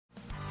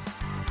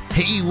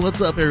Hey,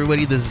 what's up,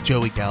 everybody? This is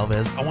Joey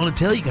Galvez. I want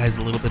to tell you guys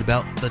a little bit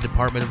about the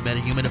Department of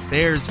Meta-Human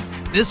Affairs.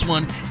 This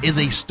one is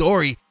a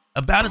story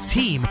about a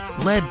team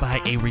led by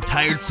a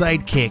retired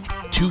sidekick,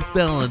 2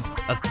 felons,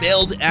 a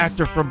failed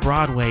actor from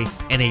Broadway,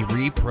 and a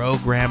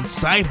reprogrammed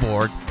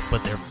cyborg.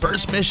 But their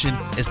first mission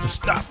is to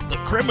stop the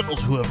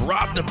criminals who have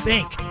robbed a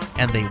bank,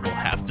 and they will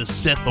have to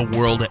set the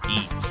world at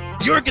ease.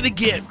 You're going to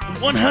get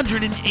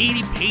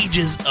 180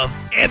 pages of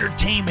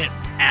entertainment,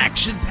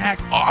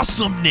 action-packed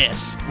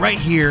awesomeness right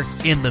here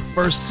in the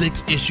first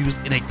 6 issues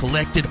in a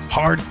collected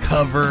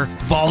hardcover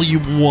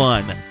volume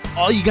 1.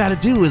 All you got to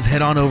do is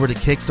head on over to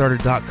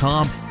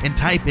Kickstarter.com and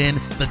type in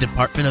the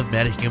Department of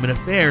Meta-Human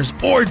Affairs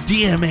or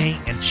DMA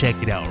and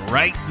check it out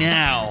right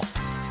now.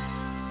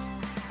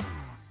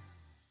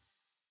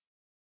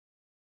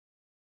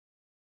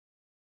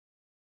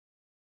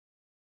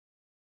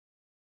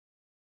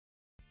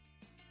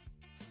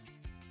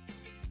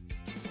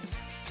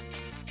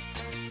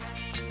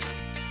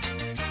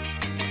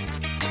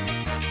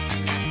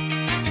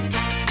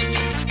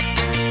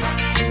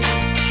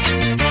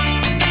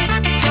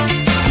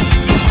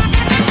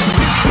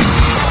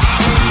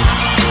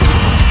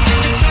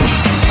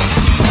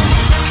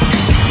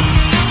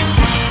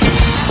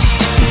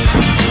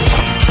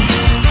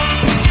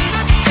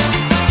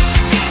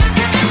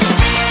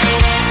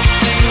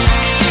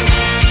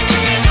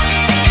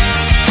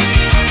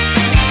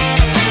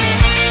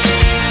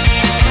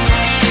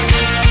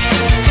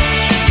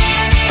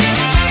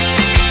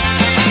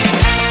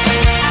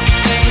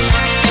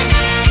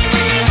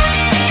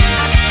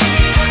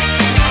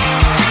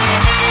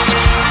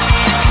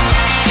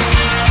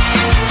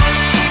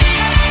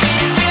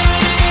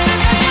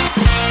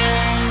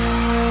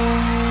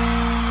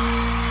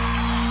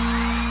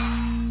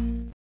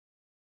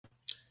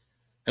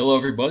 Hello,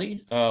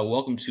 everybody.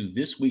 Welcome to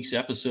this week's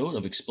episode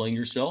of Explain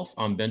Yourself.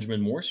 I'm Benjamin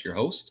Morse, your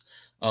host.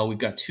 We've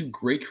got 2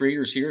 great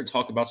creators here to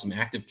talk about some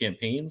active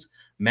campaigns,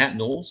 Matt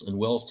Knowles and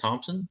Wells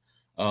Thompson.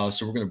 So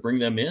we're going to bring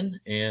them in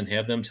and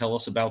have them tell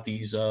us about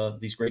these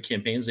great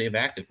campaigns they have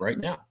active right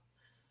now.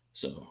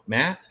 So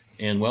Matt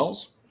and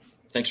Wells,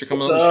 thanks for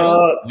coming on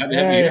the show.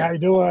 Hey, how you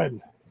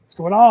doing? What's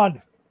going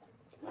on?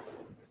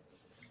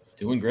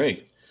 Doing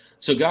great.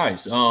 So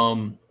guys,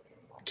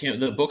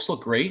 the books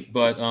look great,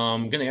 but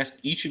I'm going to ask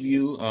each of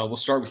you, we'll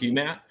start with you,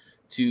 Matt,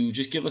 to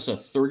just give us a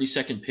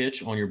 30-second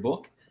pitch on your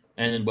book,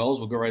 and then Wells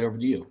will go right over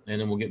to you,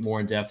 and then we'll get more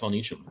in depth on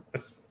each of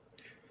them.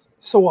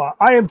 So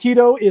I Am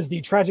Keto is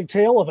the tragic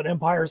tale of an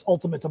empire's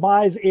ultimate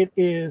demise. It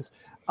is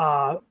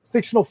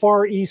fictional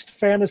Far East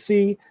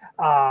fantasy.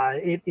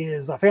 It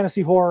is a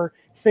fantasy horror.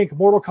 Think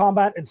Mortal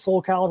Kombat and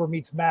Soul Calibur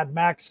meets Mad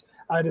Max.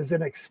 It is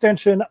an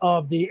extension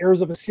of the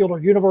Heirs of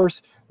Isildur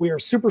universe. We are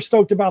super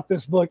stoked about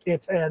this book.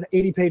 It's an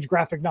 80-page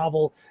graphic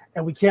novel,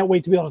 and we can't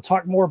wait to be able to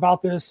talk more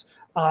about this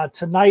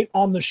tonight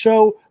on the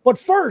show. But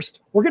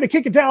first, we're going to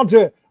kick it down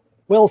to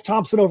Wells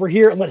Thompson over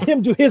here and let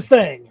him do his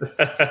thing.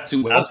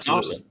 To Wells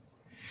Thompson.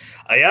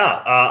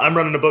 I'm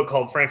running a book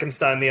called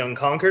Frankenstein the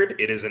Unconquered.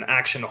 It is an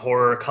action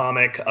horror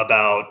comic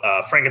about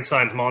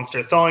Frankenstein's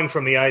monster thawing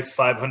from the ice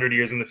 500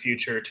 years in the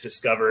future to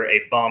discover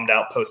a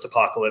bombed-out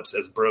post-apocalypse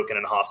as broken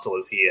and hostile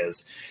as he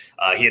is.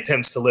 He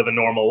attempts to live a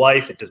normal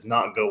life. It does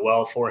not go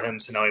well for him,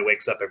 so now he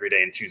wakes up every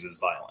day and chooses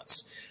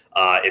violence.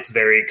 It's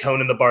very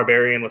Conan the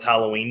Barbarian with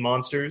Halloween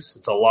monsters.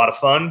 It's a lot of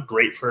fun,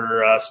 great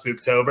for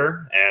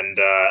Spooktober and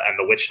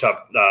the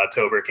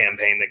Witchtober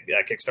campaign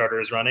that Kickstarter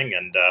is running,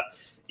 and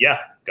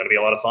going to be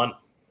a lot of fun.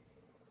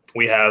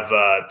 We have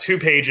 2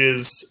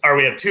 issues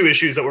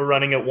that we're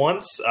running at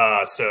once.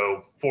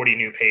 So 40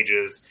 new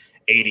pages,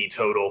 80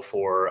 total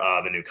for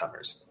the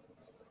newcomers.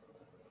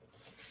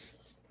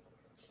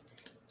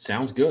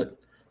 Sounds good.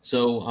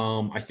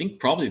 So I think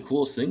probably the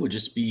coolest thing would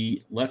just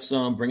be, let's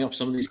bring up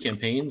some of these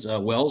campaigns.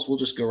 Wells, we'll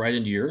just go right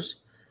into yours.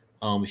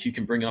 If you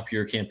can bring up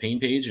your campaign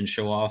page and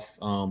show off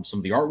some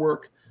of the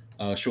artwork,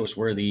 show us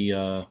where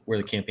the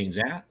campaign's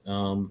at,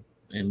 and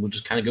we'll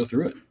just kind of go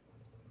through it.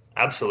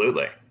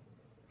 Absolutely.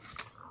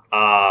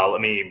 Let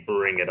me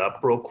bring it up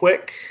real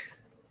quick.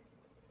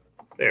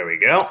 There we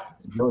go.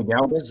 Joey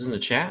Galvez is in the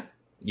chat.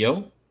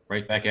 Yo,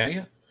 right back at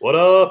you. What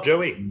up,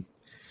 Joey?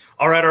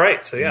 All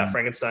right. So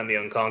Frankenstein the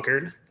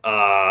Unconquered.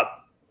 I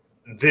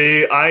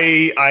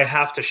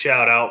have to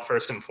shout out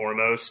first and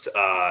foremost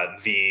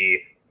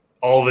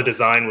all the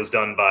design was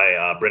done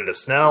by Brenda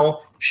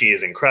Snell. She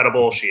is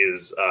incredible. She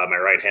is my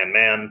right-hand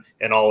man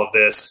in all of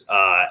this,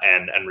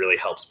 and really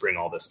helps bring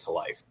all this to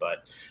life.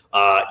 But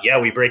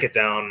we break it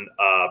down.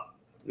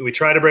 We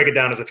try to break it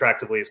down as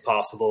attractively as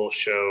possible,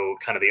 show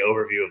kind of the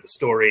overview of the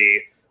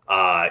story,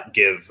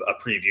 give a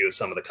preview of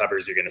some of the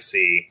covers you're going to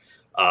see,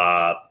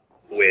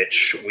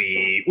 which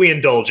we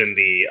indulge in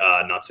the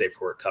not safe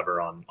for work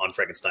cover on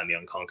Frankenstein the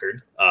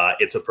Unconquered.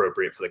 It's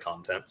appropriate for the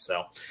content.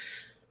 So,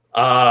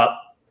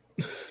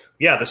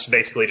 this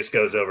basically just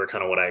goes over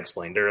kind of what I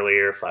explained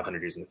earlier,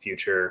 500 years in the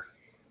future,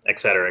 et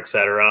cetera, et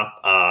cetera.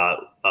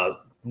 A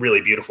really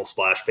beautiful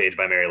splash page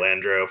by Mary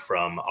Landreau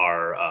from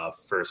our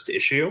first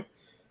issue.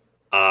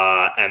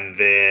 And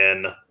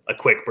then a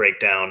quick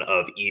breakdown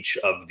of each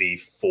of the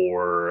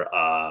 4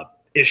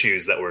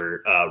 issues that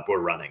we're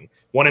running.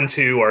 1 and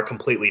 2 are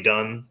completely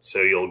done, so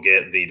you'll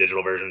get the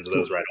digital versions of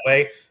those right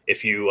away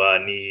if you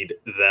need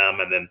them.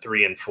 And then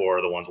 3 and 4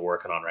 are the ones we're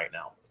working on right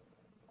now.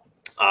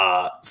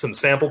 Some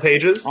sample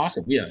pages.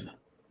 Awesome. Yeah.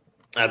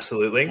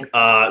 Absolutely.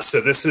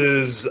 So this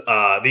is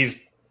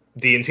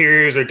the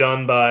interiors are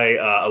done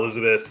by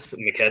Elizabeth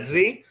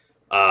McKenzie.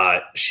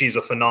 She's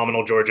a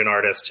phenomenal Georgian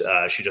artist.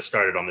 She just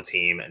started on the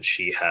team, and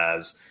she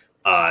has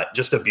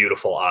just a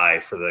beautiful eye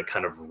for the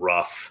kind of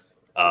rough,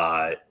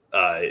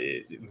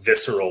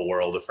 visceral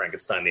world of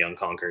Frankenstein the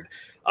Unconquered.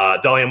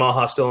 Dahlia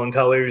Maha still on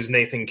colors,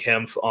 Nathan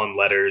Kempf on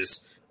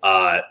letters.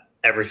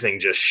 Everything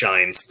just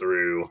shines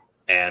through,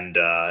 and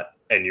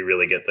you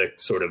really get the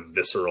sort of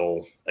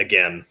visceral,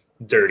 again,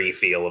 dirty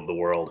feel of the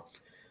world.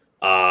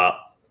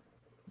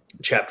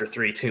 Chapter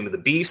 3, Tomb of the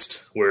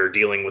Beast. We're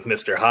dealing with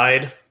Mr.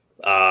 Hyde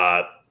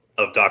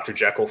of Dr.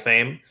 Jekyll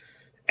fame.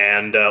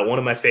 And one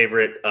of my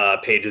favorite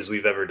pages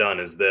we've ever done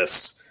is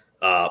this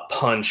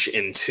punch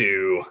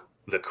into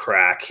the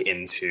crack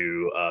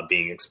into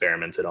being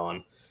experimented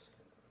on.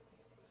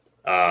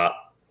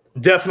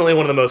 Definitely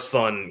one of the most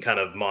fun kind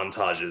of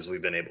montages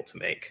we've been able to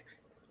make.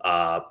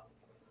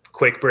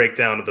 Quick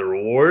breakdown of the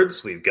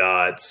rewards. We've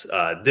got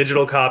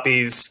digital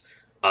copies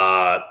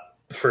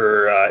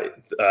for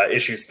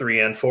issues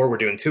 3 and 4. We're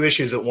doing 2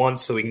 issues at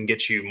once so we can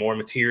get you more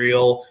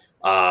material,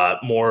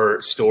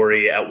 more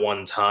story at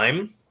one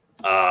time.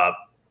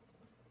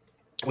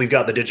 We've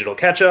got the digital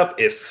catch-up.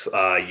 If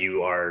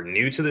you are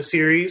new to the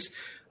series,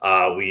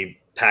 we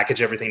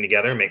package everything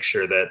together, make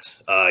sure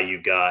that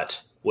you've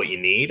got what you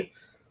need.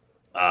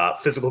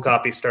 Physical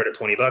copies start at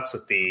 $20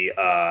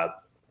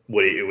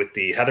 with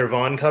the Heather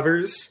Vaughn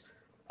covers.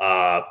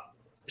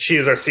 She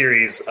is our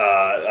series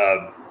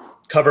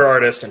cover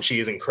artist, and she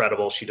is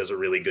incredible. She does a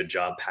really good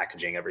job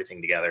packaging everything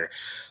together.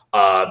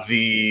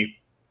 The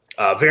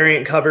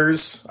variant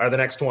covers are the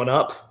next one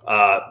up.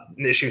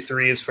 Issue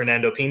 3 is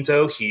Fernando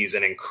Pinto. He's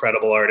an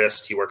incredible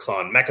artist. He works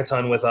on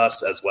Mechaton with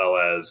us, as well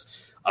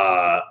as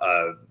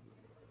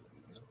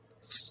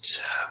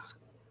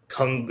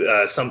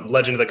some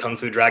Legend of the Kung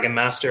Fu Dragon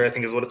Master, I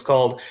think is what it's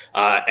called,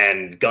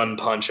 and Gun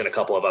Punch, and a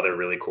couple of other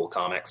really cool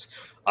comics.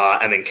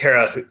 And then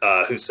Kara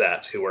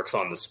Husset, who works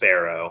on The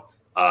Sparrow,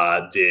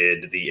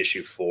 did the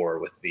issue 4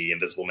 with the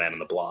Invisible Man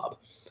and the Blob.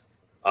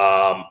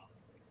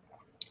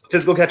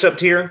 Physical catch-up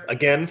tier,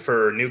 again,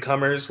 for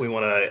newcomers, we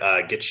want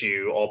to get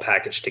you all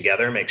packaged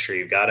together, make sure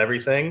you've got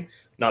everything.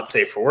 Not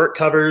safe for work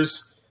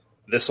covers.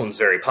 This one's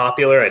very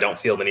popular. I don't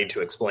feel the need to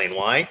explain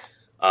why.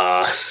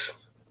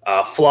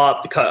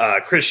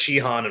 Chris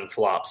Sheehan and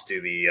Flops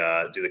do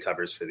the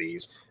covers for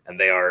these, and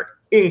they are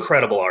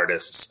incredible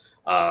artists.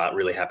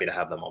 Really happy to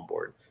have them on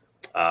board.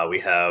 We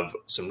have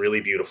some really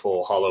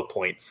beautiful hollow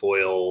point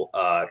foil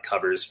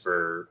covers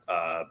for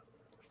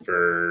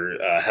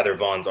Heather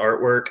Vaughn's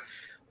artwork.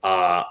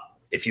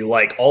 If you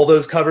like all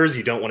those covers,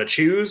 you don't want to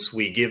choose,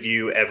 we give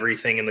you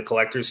everything in the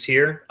collector's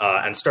tier.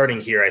 And starting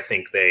here, I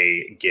think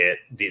they get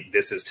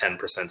this is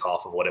 10%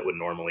 off of what it would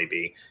normally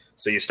be.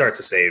 So you start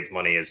to save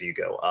money as you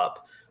go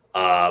up.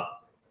 At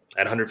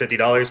 $150,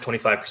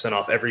 25%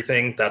 off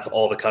everything. That's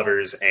all the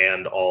covers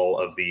and all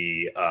of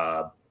the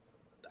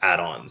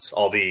add-ons,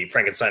 all the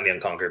Frankenstein the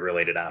Unconquered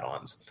related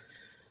add-ons,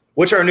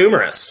 which are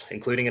numerous,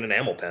 including an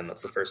enamel pen.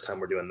 That's the first time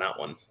we're doing that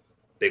one.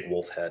 Big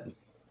wolf head.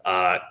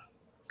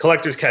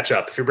 Collector's catch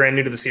up. If you're brand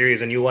new to the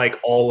series and you like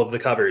all of the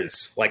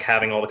covers, like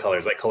having all the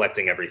colors, like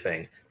collecting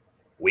everything,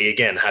 we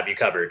again have you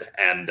covered.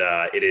 And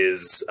it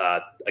is,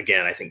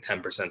 again, I think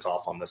 10%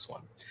 off on this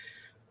one.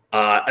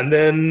 And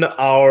then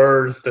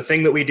the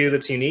thing that we do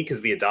that's unique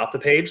is the Adopt a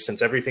Page.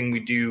 Since everything we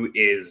do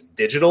is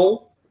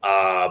digital,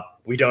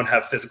 we don't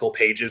have physical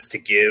pages to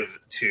give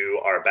to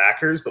our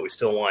backers, but we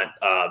still want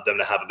them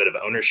to have a bit of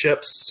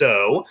ownership.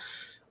 So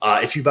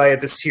if you buy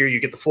at this tier,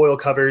 you get the foil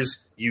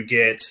covers, you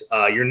get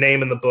your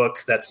name in the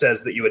book that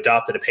says that you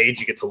adopted a page.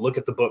 You get to look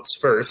at the books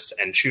first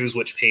and choose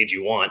which page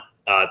you want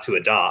to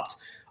adopt.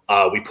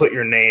 We put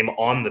your name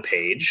on the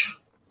page.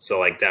 So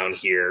like down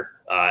here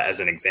as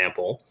an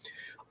example.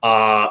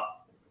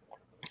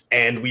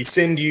 And we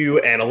send you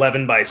an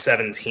 11 by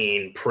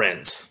 17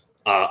 print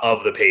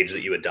of the page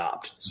that you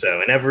adopt.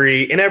 So in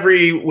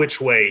every which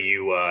way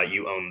you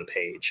own the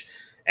page,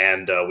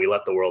 and we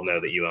let the world know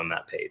that you own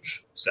that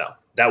page. So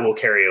that will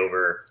carry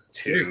over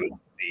to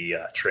the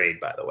trade,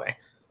 by the way.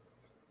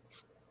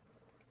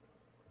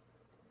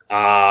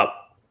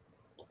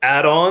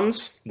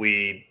 Add-ons,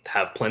 we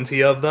have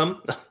plenty of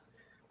them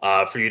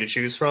for you to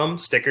choose from.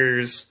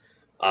 Stickers,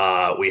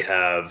 we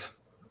have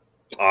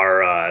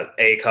our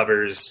A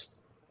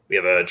covers. We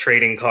have a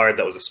trading card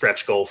that was a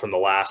stretch goal from the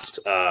last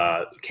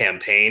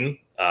campaign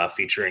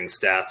featuring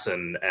stats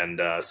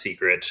and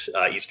secret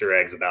Easter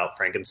eggs about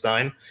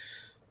Frankenstein.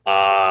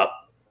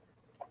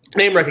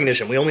 Name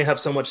recognition. We only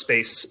have so much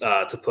space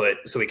to put,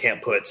 so we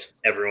can't put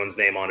everyone's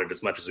name on it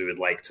as much as we would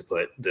like to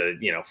put the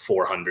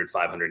 400,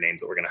 500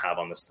 names that we're going to have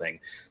on this thing.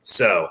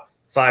 So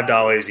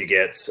 $5, you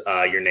get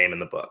your name in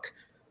the book.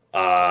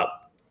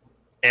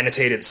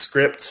 Annotated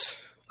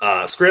scripts.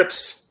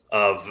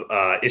 of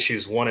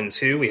issues 1 and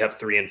 2. We have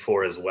 3 and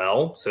 4 as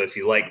well. So if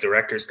you like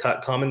director's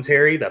cut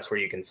commentary, that's where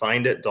you can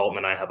find it. Dalton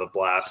and I have a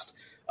blast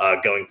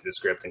going through the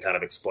script and kind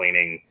of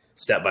explaining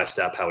step by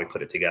step how we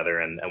put it together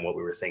and what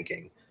we were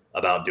thinking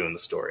about doing the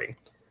story.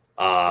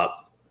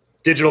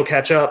 Digital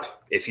catch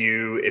up. If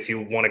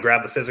you want to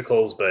grab the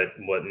physicals, but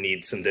what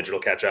needs some digital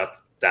catch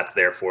up, that's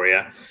there for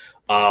you.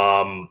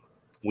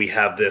 We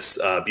have this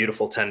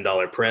beautiful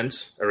 $10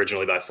 print,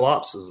 originally by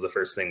Flops. This is the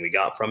first thing we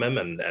got from him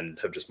and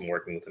have just been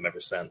working with him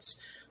ever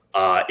since.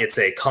 It's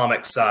a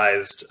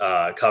comic-sized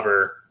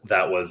cover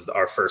that was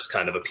our first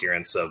kind of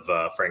appearance of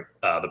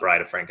the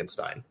Bride of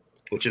Frankenstein,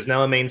 which is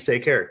now a mainstay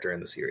character in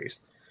the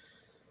series.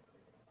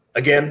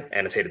 Again,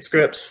 annotated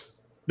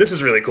scripts. This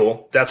is really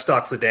cool. Death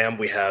Stalks the Damned.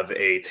 We have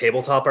a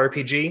tabletop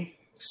RPG.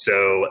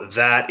 So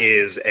that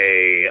is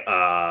a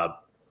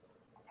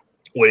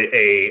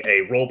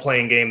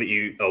role-playing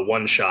game a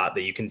one-shot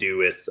that you can do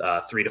with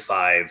 3 to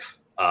 5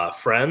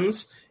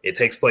 friends. It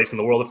takes place in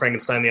the world of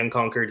Frankenstein the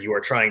Unconquered. You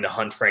are trying to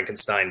hunt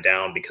Frankenstein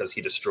down because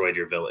he destroyed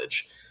your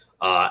village.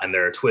 And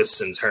there are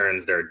twists and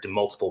turns. There are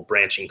multiple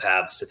branching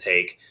paths to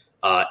take.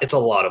 It's a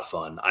lot of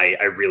fun. I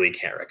really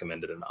can't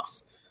recommend it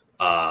enough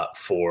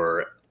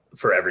for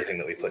everything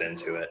that we put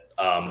into it.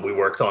 We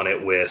worked on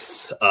it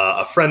with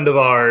a friend of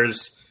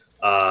ours.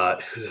 I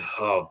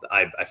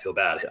feel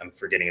bad. I'm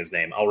forgetting his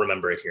name. I'll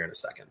remember it here in a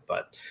second.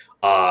 But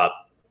a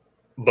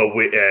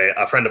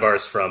friend of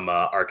ours from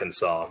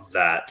Arkansas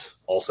that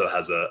also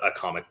has a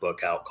comic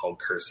book out called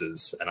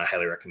Curses, and I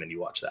highly recommend you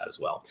watch that as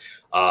well.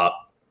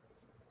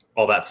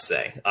 All that to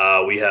say,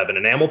 we have an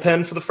enamel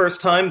pen for the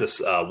first time.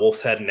 This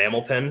wolf head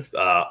enamel pen,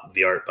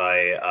 the art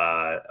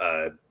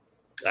by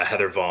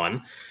Heather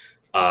Vaughn.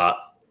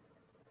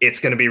 It's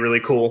going to be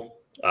really cool.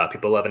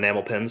 People love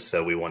enamel pens,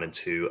 so we wanted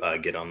to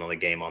get on the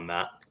game on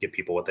that, give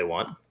people what they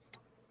want.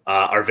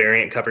 Our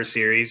variant cover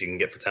series you can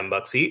get for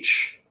 $10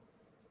 each.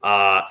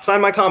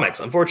 Sign my comics.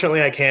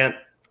 Unfortunately, I can't.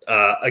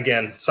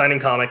 Again, signing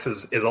comics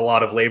is a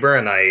lot of labor,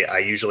 and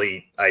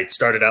I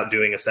started out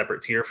doing a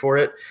separate tier for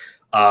it.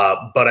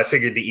 But I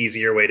figured the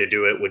easier way to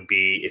do it would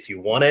be, if you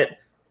want it,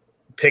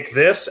 pick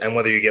this, and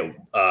whether you get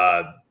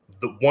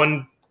the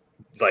one,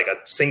 like a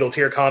single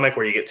tier comic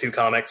where you get 2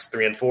 comics,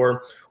 3 and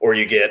 4, or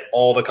you get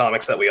all the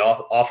comics that we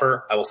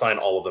offer, I will sign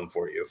all of them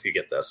for you if you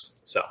get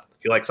this. So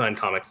if you like signed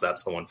comics,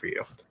 that's the one for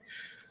you.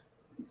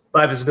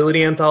 By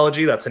Visibility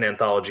Anthology, that's an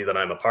anthology that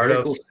I'm a part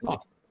of.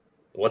 Cool.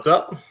 What's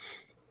up?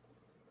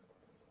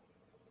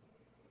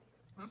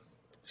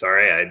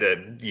 Sorry, I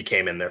did. You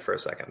came in there for a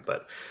second,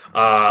 but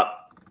no,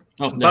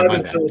 my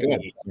bad. Go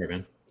ahead. Sorry,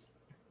 man.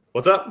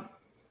 What's up?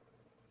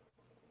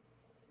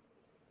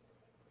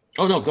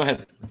 Oh no, go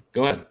ahead.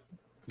 Go ahead.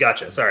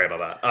 Gotcha. Sorry about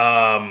that.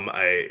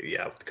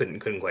 I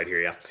couldn't quite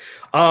hear you.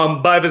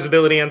 By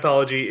Visibility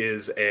Anthology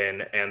is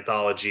an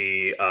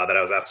anthology that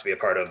I was asked to be a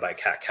part of by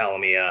Kat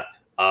Calamia.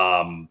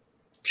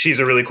 She's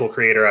a really cool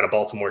creator out of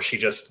Baltimore. She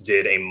just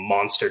did a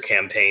monster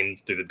campaign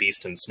through the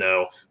Beast and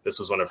Snow. This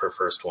was one of her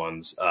first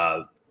ones.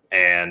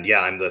 And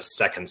yeah, I'm the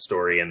second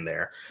story in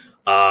there.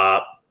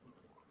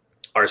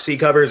 RC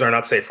covers are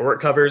not safe for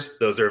work covers.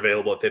 Those are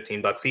available at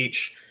 $15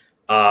 each.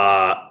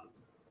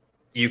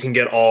 You can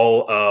get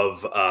all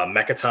of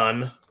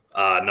Mechaton,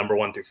 number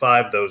 1 through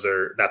 5.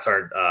 That's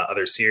our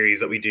other series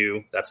that we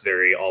do. That's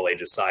very all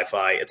ages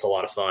sci-fi. It's a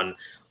lot of fun.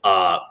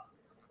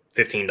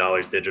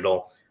 $15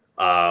 digital.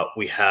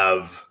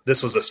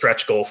 This was a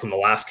stretch goal from the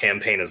last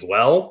campaign as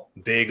well.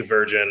 Big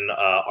Virgin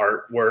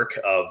artwork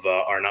of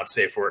our Not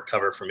Safe for Work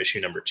cover from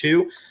issue number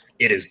 2.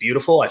 It is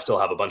beautiful. I still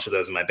have a bunch of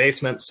those in my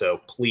basement, so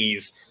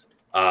please,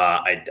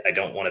 I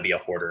don't want to be a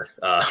hoarder.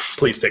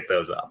 Please pick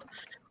those up.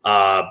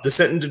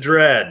 Descent into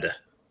Dread.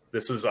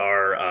 This was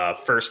our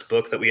first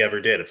book that we ever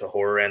did. It's a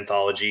horror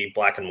anthology,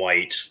 black and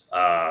white,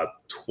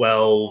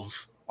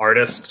 12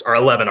 artists, or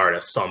 11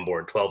 artists on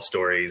board, 12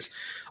 stories.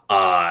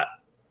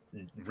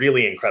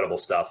 Really incredible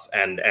stuff,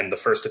 and the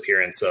first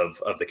appearance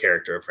of the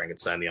character of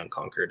Frankenstein the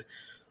Unconquered.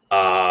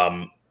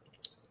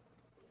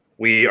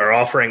 We are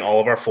offering all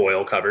of our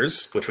foil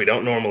covers, which we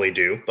don't normally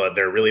do, but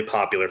they're really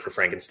popular for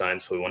Frankenstein,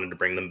 so we wanted to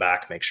bring them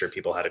back, make sure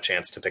people had a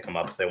chance to pick them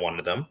up if they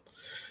wanted them.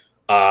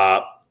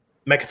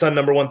 Mechaton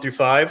number 1 through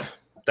 5.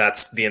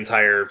 That's the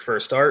entire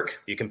first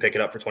arc. You can pick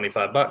it up for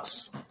 $25.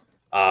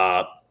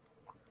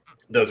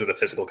 Those are the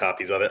physical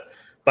copies of it.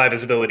 By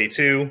Visibility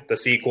 2, the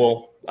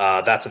sequel,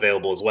 that's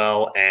available as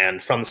well.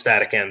 And from the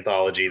Static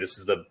Anthology, this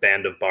is the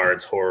Band of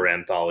Bards horror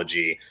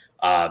anthology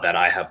that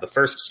I have the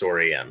first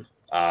story in,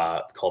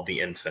 called The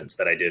Infant,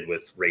 that I did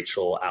with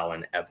Rachel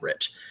Allen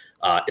Everett.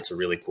 It's a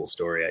really cool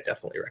story. I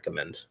definitely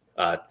recommend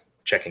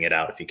checking it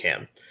out if you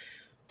can.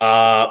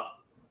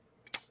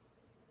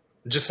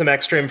 Just some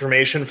extra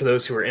information for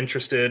those who are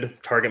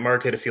interested. Target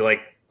market, if you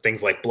like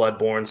things like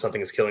Bloodborne, Something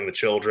is Killing the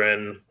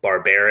Children,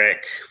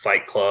 Barbaric,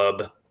 Fight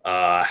Club,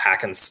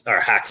 Hack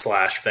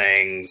Slash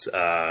Fangs,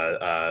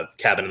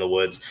 Cabin in the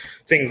Woods,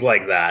 things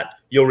like that.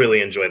 You'll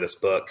really enjoy this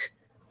book.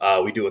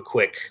 We do a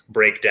quick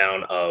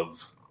breakdown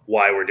of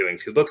why we're doing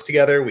 2 books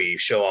together. We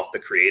show off the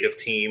creative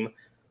team,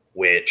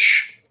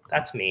 which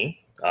that's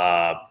me.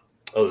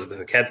 Elizabeth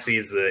McKetsy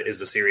is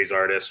the series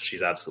artist.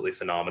 She's absolutely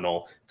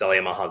phenomenal.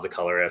 Delia Maha's the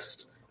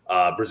colorist,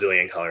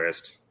 Brazilian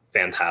colorist,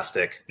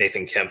 fantastic.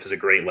 Nathan Kempf is a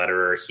great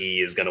letterer.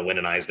 He is going to win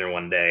an Eisner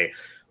one day.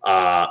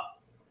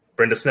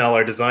 Brenda Snell,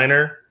 our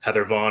designer,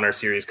 Heather Vaughn, our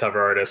series cover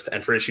artist,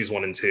 and for issues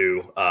 1 and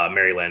 2,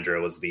 Mary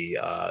Landreau was the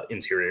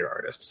interior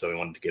artist. So we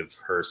wanted to give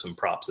her some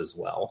props as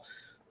well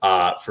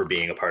for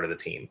being a part of the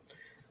team.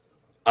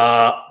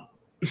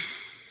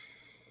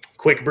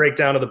 Quick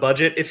breakdown of the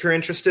budget, if you're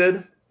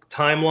interested.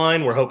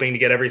 Timeline, we're hoping to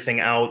get everything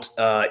out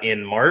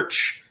in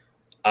March.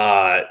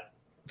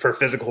 For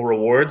physical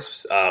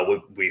rewards,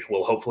 we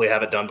will hopefully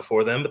have it done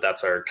before then, but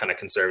that's our kind of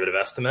conservative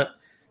estimate.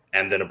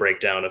 And then a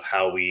breakdown of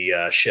how we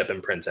ship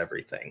and print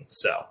everything.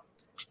 So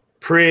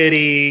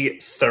pretty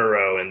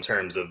thorough in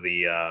terms of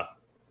the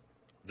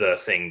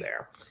thing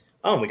there.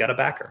 Oh, we got a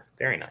backer.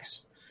 Very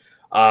nice.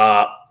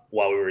 While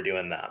we were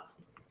doing that.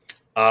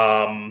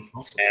 Awesome.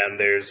 And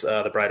there's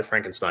the Bride of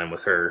Frankenstein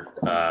with her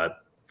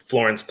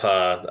Florence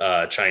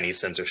Pa Chinese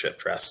censorship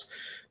dress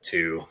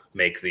to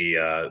make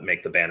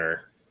the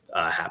banner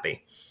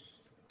happy.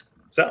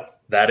 So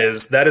that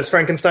is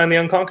Frankenstein the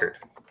Unconquered.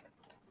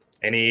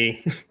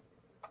 Any...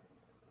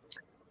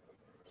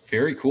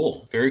 Very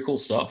cool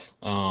stuff.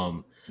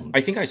 I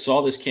think I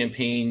saw this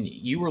campaign.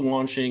 You were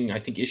launching, I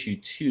think, issue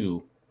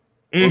 2,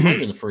 or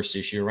maybe in the first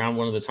issue, around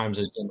one of the times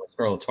I was in the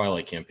Scarlet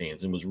Twilight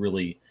campaigns, and was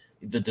really,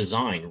 the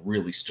design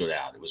really stood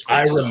out. It was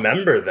great stuff.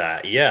 Remember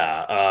that,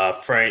 yeah.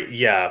 Frank,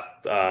 yeah.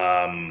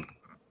 I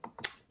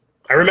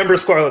remember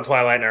Scarlet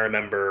Twilight, and I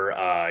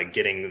remember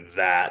getting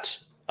that,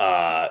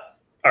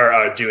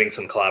 or doing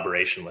some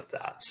collaboration with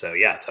that. So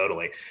yeah,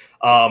 totally.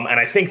 And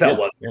I think that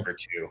was number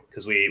 2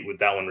 because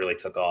that one really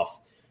took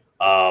off.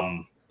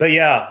 But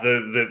yeah,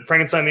 the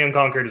Frankenstein the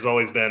Unconquered has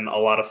always been a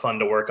lot of fun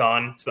to work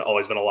on. It's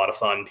always been a lot of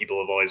fun. People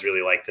have always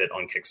really liked it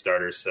on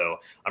Kickstarter. So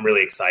I'm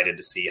really excited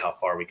to see how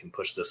far we can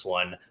push this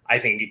one. I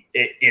think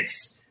I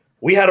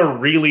had a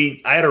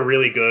really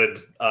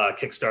good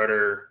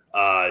Kickstarter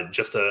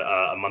just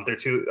a month or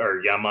two,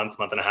 or month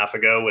and a half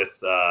ago with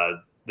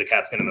the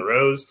Cat Skin and the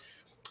Rose.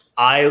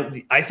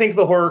 I think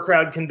the horror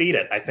crowd can beat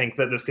it. I think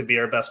that this could be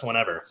our best one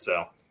ever.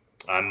 So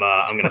I'm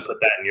going to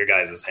put that in your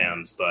guys'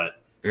 hands. But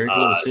very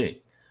cool to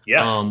see.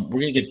 Yeah,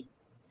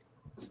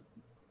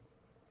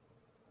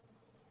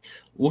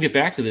 we'll get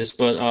back to this,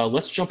 but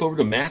let's jump over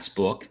to Matt's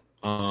book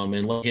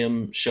and let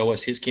him show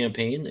us his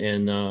campaign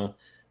and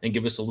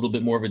give us a little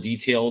bit more of a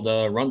detailed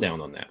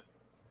rundown on that.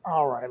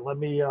 All right, let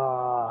me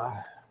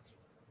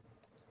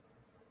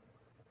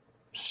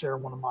share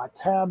one of my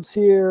tabs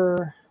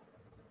here.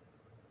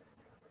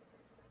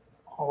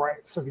 All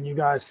right, so can you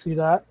guys see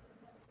that?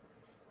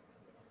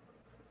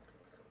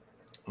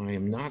 I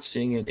am not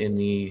seeing it in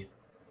the...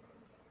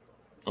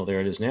 Oh,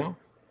 there it is now.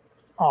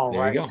 All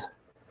there right. you go.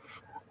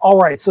 All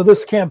right, so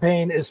this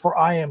campaign is for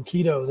I Am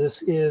Keto.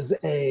 This is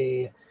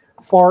a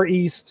Far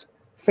East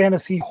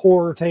fantasy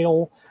horror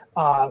tale.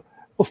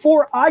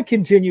 Before I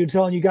continue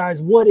telling you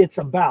guys what it's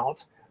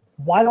about,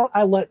 why don't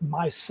I let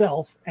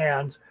myself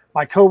and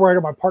my co-writer,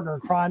 my partner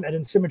in crime at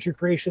Insymmetry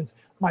Creations,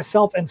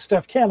 myself and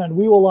Steph Cannon,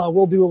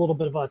 we'll do a little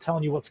bit of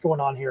telling you what's going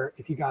on here,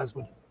 if you guys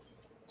would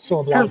so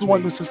oblige. Hey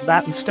everyone, this is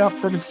Matt and Steph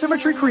from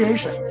Insymmetry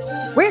Creations.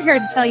 We're here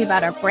to tell you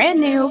about our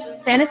brand new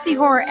fantasy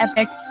horror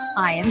epic,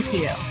 I Am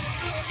Keto.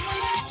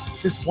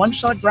 This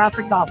one-shot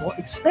graphic novel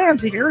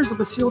expands the Heirs of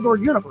the Isildur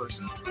universe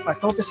by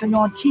focusing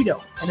on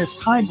Keto and his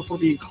time before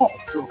being called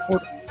to a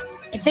portal.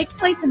 It takes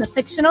place in the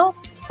fictional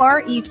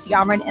Far East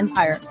Yamaran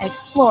Empire and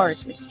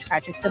explores its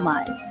tragic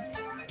demise.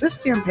 This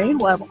campaign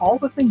will have all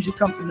the things you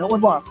come to know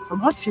and love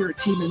from us here at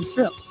Team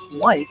Insim,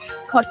 like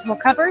collectible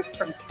covers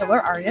from killer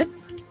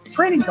artists,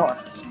 trading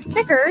cards,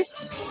 stickers,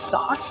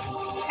 socks,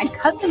 and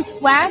custom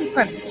swag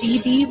from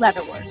GB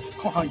Leatherworks.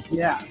 Oh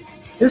yeah.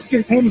 This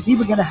campaign is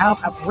even going to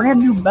have a brand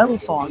new metal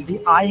song,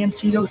 the I Am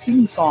Keto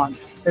theme song,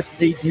 that's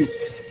debuted.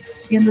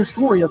 In the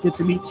story, you'll get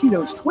to meet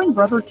Keto's twin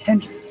brother,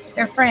 Kenji,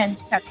 their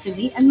friends,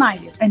 Tatsumi and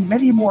Mayu, and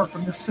many more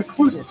from this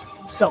secluded,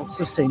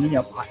 self-sustaining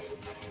empire.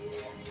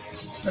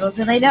 Little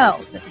do they know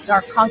that the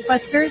Dark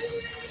Conquestors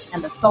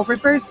and the Soul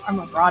Rippers are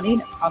marauding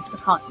across the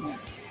continent,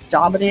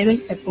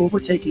 dominating and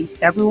overtaking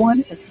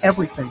everyone and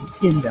everything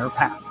in their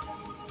path.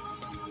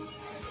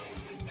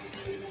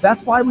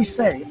 That's why we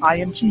say I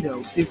Am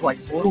Keto is like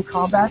Mortal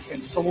Kombat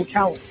and Soul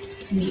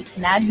Calibur meets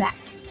Mad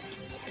Max.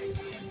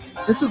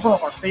 This is one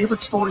of our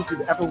favorite stories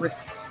we've ever written.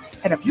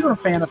 And if you're a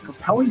fan of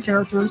compelling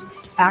characters,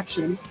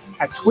 action,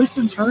 and twists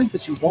and turns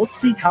that you won't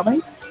see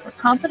coming, we're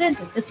confident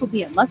that this will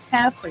be a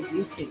must-have for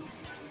you too.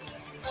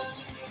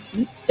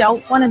 You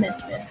don't want to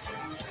miss this.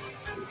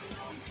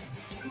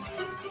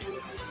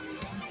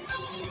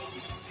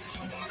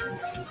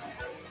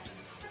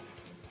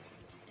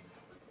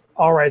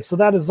 All right, so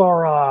that is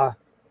our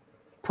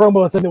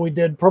promo thing that we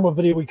did, promo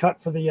video we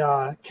cut for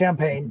the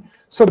campaign.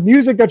 So the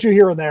music that you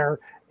hear in there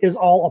is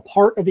all a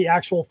part of the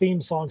actual theme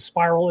song,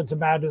 Spiral into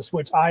Madness,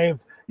 which I have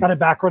got a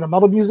background in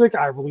metal music.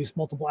 I've released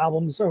multiple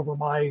albums over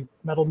my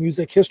metal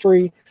music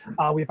history.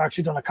 We've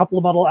actually done a couple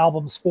of metal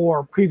albums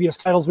for previous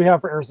titles we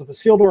have for Heirs of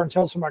Isildur and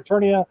Tales from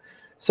Nocturnia.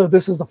 So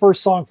this is the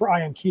first song for I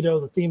Am Keto,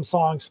 the theme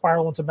song,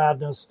 Spiral into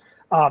Madness.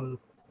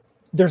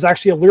 There's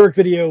actually a lyric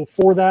video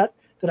for that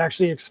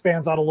actually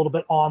expands out a little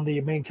bit on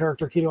the main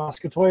character, Keto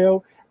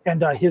Ascatoyo,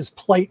 and his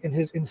plight and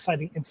his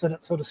inciting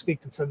incident, so to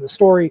speak, that's in the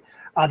story.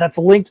 That's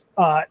linked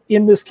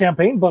in this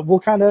campaign, but we'll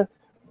kind of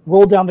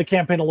roll down the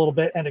campaign a little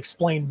bit and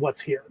explain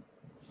what's here.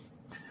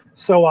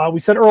 So we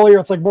said earlier,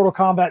 it's like Mortal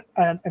Kombat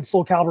and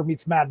Soul Calibur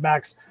meets Mad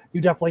Max. You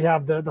definitely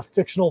have the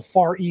fictional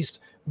Far East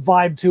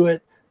vibe to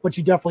it, but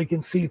you definitely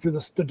can see through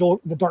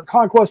the Dark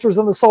Conquestors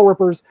and the Soul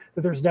Rippers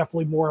that there's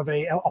definitely more of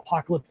a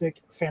apocalyptic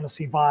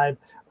fantasy vibe,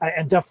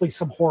 and definitely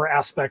some horror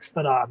aspects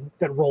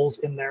that rolls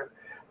in there.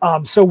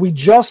 So we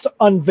just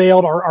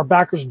unveiled, our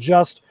backers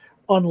just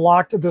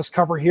unlocked this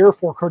cover here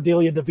for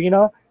Cordelia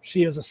Divina.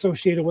 She is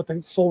associated with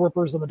the Soul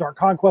Rippers and the Dark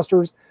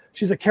Conquestors.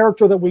 She's a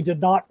character that we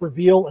did not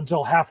reveal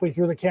until halfway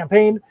through the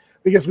campaign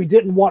because we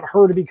didn't want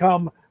her to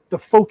become the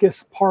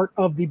focus part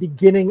of the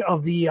beginning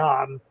of the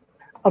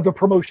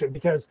promotion,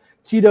 because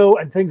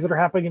Keto and things that are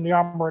happening in the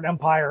Armored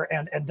Empire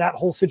and that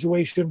whole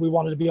situation we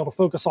wanted to be able to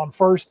focus on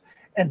first,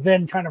 and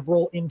then kind of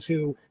roll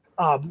into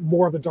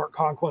more of the Dark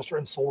Conquestor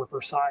and Soul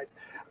Ripper side.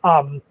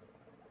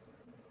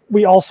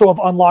 We also have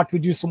unlocked, we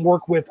do some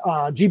work with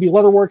GB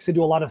Leatherworks. They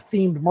do a lot of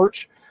themed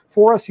merch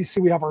for us. You see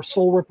we have our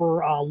Soul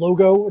Ripper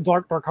logo,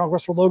 Dark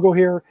Conquestor logo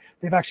here.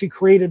 They've actually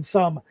created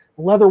some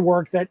leather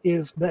work that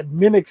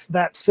mimics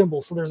that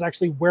symbol. So there's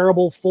actually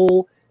wearable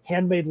full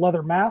handmade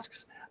leather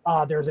masks.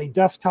 There's a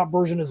desktop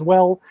version as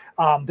well.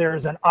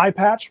 There's an eye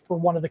patch for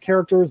one of the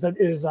characters that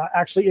is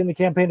actually in the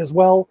campaign as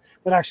well.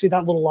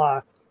 That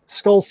little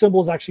skull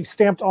symbol is actually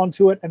stamped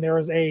onto it. And there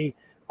is a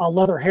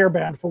leather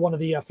hairband for one of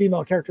the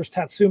female characters,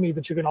 Tatsumi,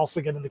 that you can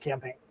also get in the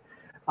campaign.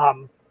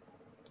 And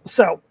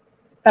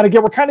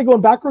again, we're kind of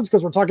going backwards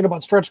because we're talking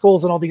about stretch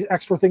goals and all these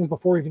extra things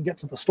before we even get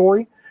to the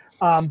story.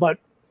 But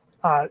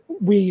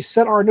we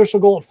set our initial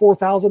goal at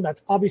 4,000.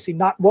 That's obviously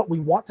not what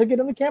we want to get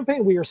in the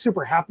campaign. We are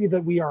super happy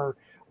that we are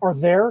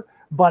there,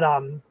 but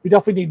we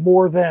definitely need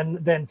more than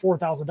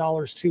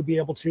 $4,000 to be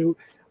able to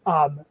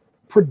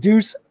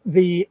produce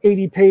the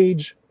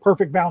 80-page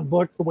perfect bound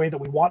book the way that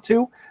we want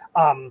to,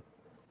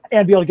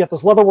 and be able to get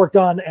this leather work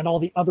done and all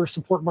the other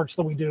support merch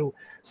that we do.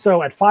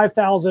 So at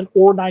 5,000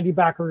 or 90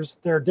 backers,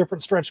 there are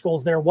different stretch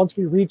goals there. Once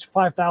we reach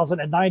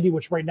 5,090,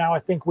 which right now I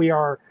think we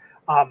are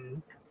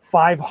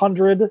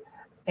 $510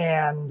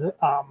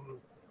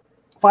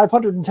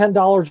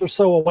 or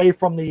so away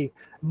from the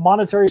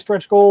monetary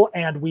stretch goal,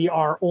 and we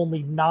are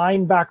only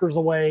 9 backers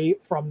away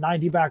from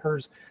 90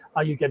 backers.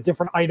 You get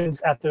different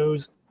items at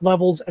those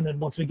levels, and then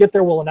once we get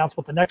there, we'll announce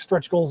what the next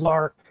stretch goals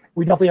are.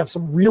 We definitely have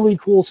some really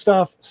cool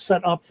stuff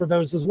set up for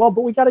those as well,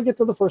 but we got to get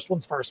to the first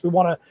ones first. We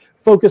want to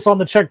focus on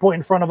the checkpoint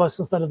in front of us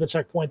instead of the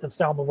checkpoint that's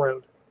down the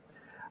road.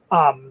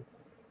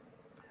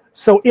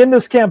 So in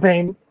this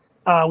campaign,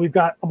 we've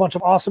got a bunch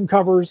of awesome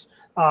covers.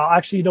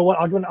 Actually, you know what?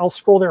 I'll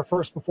scroll there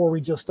first before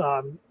we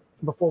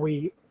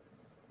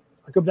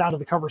go down to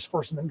the covers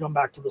first and then come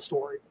back to the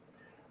story.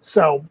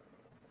 So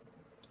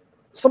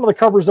some of the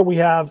covers that we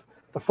have,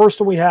 the first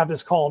one we have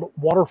is called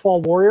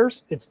Waterfall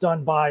Warriors. It's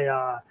done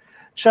by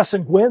Chess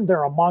and Gwyn.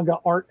 They're a manga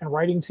art and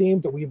writing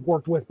team that we've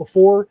worked with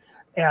before,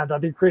 and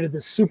they created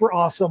this super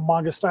awesome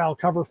manga style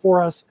cover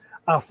for us.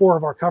 4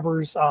 of our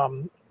covers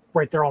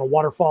right there on a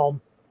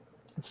waterfall.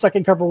 The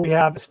second cover we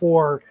have is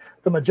for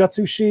the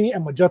Majetsushi,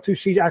 and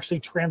Majetsushi actually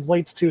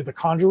translates to the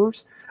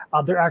Conjurers.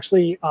 They're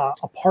actually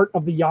a part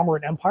of the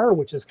Yamaran Empire,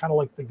 which is kind of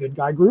like the good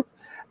guy group.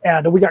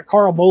 And we got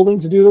Carl Moling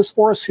to do this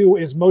for us, who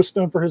is most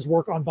known for his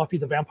work on Buffy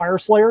the Vampire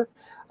Slayer.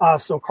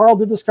 So Carl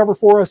did this cover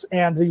for us,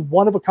 and the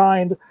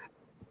one-of-a-kind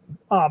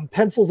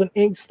pencils and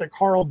inks that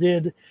Carl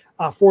did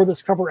for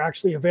this cover are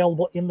actually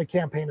available in the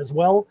campaign as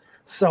well.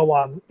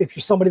 So if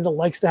you're somebody that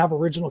likes to have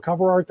original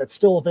cover art, that's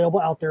still available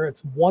out there.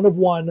 It's one of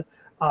one,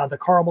 the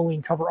Carl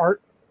Moling cover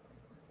art.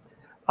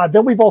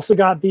 Then we've also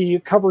got the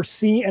cover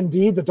C and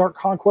D, the Dark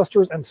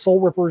Conquestors and Soul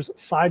Rippers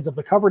sides of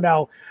the cover.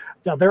 Now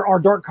there are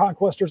Dark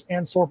Conquestors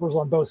and Soul Rippers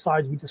on both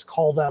sides. We just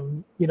call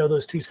them,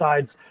 those two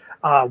sides.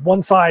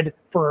 One side,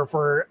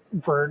 for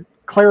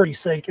clarity's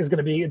sake, is going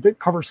to be the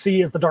cover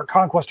C is the Dark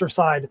Conquestor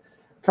side.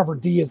 Cover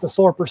D is the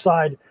Soul Ripper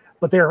side,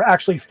 but they're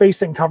actually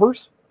facing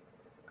covers.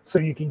 So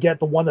you can get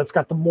the one that's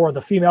got the more of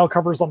the female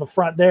covers on the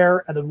front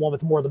there, and then one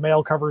with more of the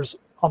male covers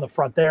on the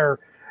front there.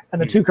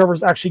 And the two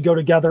covers actually go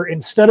together.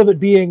 Instead of it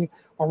being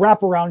a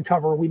wraparound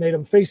cover, we made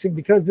them facing,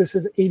 because this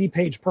is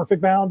 80-page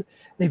perfect bound.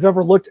 And if you've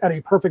ever looked at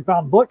a perfect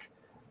bound book,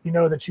 you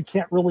know that you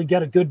can't really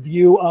get a good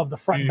view of the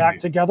front and back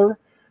together.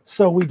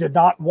 So we did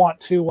not want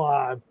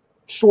to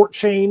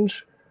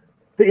shortchange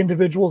the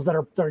individuals that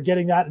are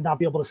getting that and not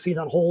be able to see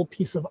that whole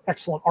piece of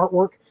excellent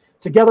artwork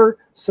together.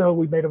 So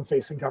we made them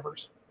facing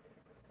covers.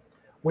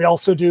 We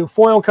also do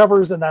foil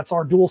covers, and that's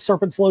our Dual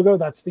Serpents logo.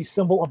 That's the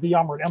symbol of the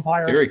Yamaran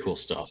Empire. Very cool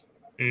stuff.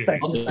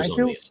 Thank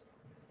you.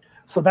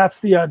 So that's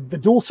the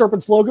Dual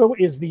Serpents logo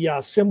is the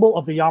symbol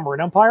of the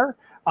Yamaran Empire,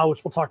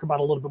 which we'll talk about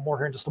a little bit more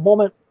here in just a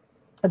moment.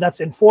 And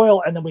that's in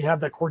foil. And then we have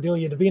that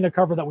Cordelia Divina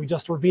cover that we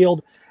just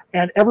revealed.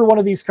 And every one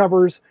of these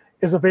covers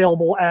is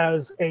available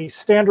as a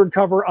standard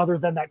cover other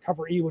than that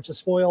cover E, which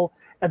is foil,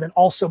 and then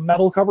also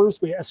metal covers.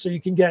 So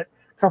you can get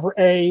cover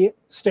A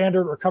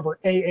standard or cover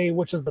AA,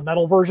 which is the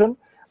metal version.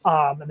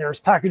 And there's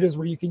packages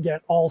where you can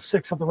get all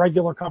 6 of the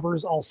regular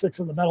covers, all 6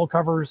 of the metal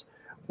covers,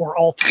 or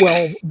all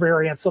 12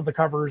 variants of the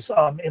covers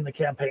in the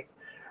campaign.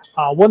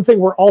 One thing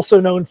we're also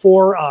known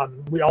for,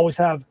 we always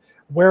have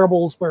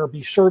wearables, whether it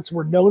be shirts.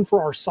 We're known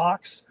for our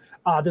socks.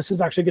 This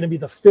is actually going to be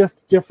the 5th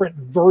different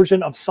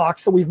version of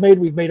socks that we've made.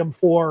 We've made them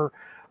for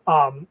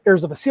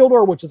Heirs of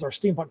Isildur, which is our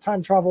steampunk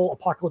time travel,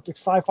 apocalyptic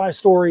sci-fi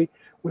story.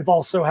 We've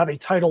also have a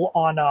title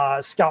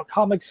on Scout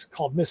Comics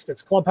called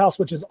Misfits Clubhouse,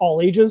 which is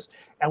all ages,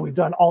 and we've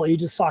done all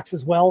ages socks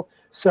as well.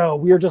 So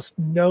we are just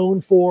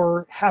known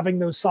for having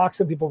those socks,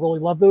 and people really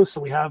love those.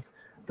 So we have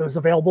those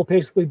available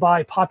basically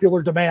by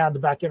popular demand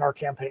back in our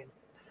campaign.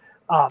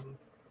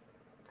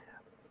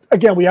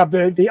 Again, we have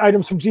the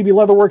items from GB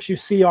Leatherworks. You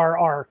see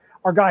our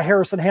guy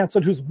Harrison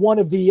Hansen, who's one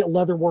of the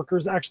leather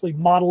workers, actually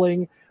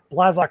modeling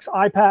Blazok's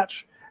eye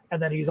patch, and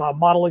then he's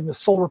modeling the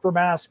Soul Ripper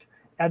mask.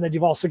 And then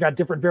you've also got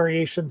different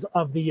variations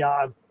of the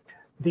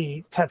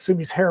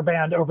Tatsumi's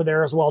hairband over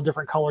there as well,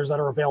 different colors that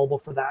are available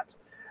for that.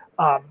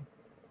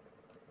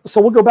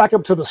 So we'll go back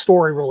up to the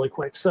story really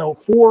quick. So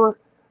for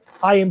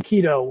I Am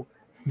Kido,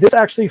 this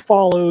actually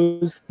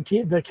follows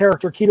the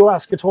character Kido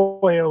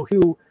Ascatoyo,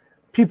 who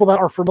people that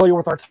are familiar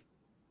with our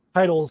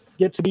titles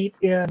get to meet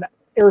in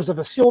Heirs of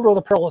Isildur,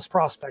 The Perilous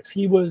Prospects.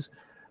 He was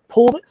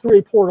pulled through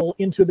a portal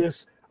into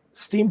this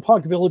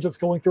steampunk village that's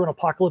going through an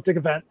apocalyptic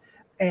event,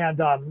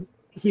 and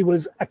he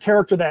was a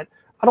character that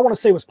I don't want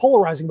to say was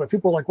polarizing, but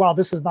people were like, wow,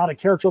 this is not a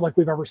character like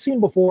we've ever seen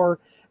before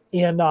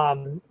in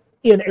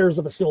Heirs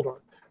of Isildur.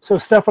 So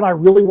Steph and I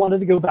really wanted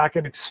to go back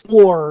and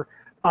explore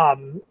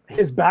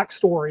his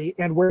backstory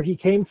and where he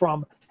came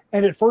from.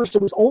 And at first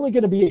it was only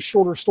going to be a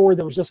shorter story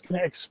that was just going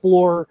to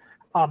explore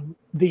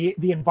the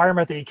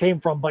environment that he came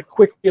from. But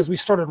quickly as we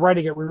started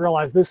writing it, we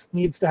realized this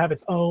needs to have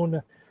its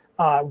own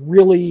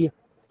really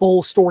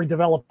full story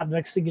development.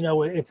 Next thing you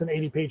know, it's an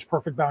 80-page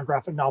perfect bound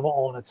graphic novel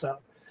all on its own.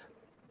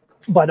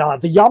 But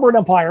the Yamaran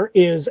Empire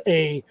is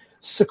a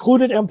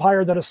secluded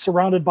empire that is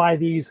surrounded by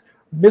these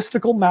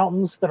mystical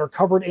mountains that are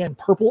covered in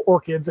purple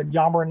orchids, and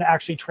Yamaran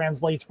actually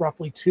translates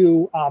roughly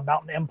to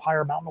mountain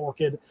empire, mountain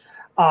orchid.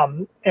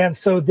 And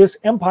so this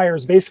empire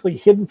is basically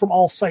hidden from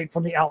all sight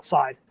from the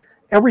outside.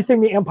 Everything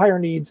the empire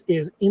needs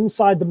is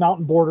inside the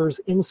mountain borders,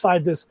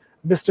 inside this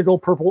mystical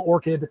purple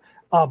orchid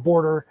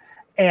border.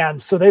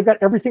 And so they've got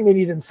everything they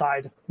need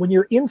inside. When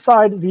you're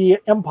inside the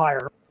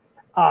empire,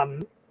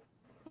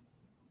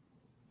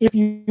 if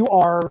you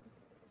are,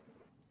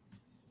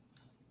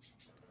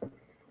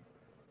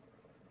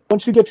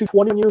 once you get to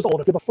 21 years old,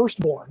 if you're the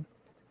firstborn,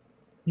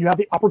 you have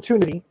the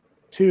opportunity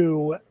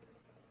to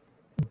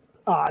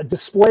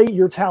display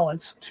your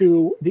talents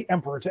to the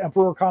emperor, to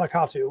Emperor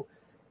Kanakatu.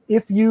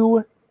 If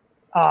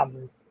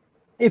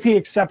he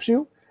accepts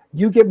you,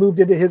 you get moved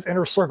into his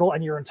inner circle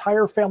and your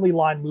entire family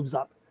line moves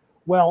up.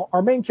 Well,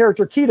 our main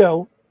character,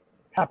 Kido,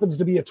 happens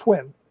to be a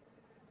twin,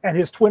 and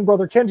his twin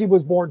brother, Kenji,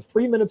 was born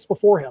 3 minutes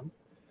before him.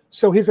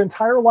 So his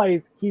entire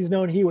life, he's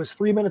known he was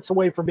 3 minutes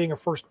away from being a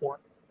firstborn.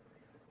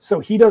 So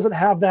he doesn't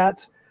have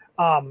that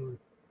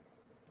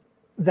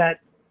that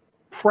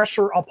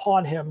pressure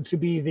upon him to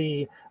be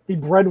the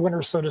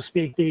breadwinner, so to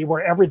speak,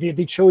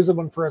 the chosen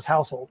one for his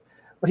household.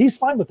 But he's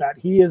fine with that.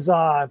 He is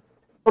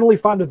totally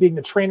fine with being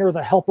the trainer,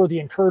 the helper, the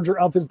encourager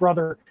of his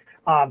brother.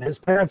 His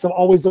parents have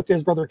always looked to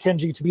his brother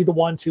Kenji to be the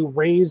one to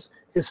raise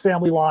his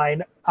family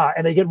line,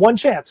 and they get one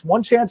chance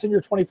in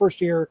your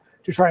 21st year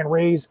to try and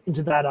raise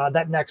into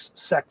that next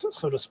sect,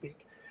 so to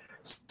speak.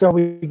 So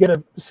we get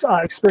to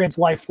experience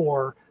life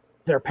for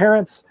their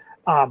parents,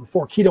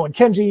 for Kido and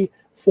Kenji,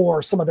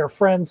 for some of their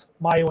friends,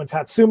 Mayu and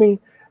Tatsumi,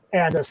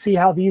 and see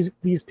how these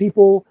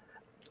people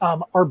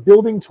are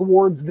building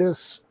towards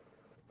this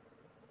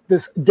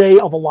day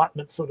of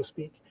allotment, so to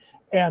speak.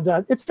 And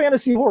it's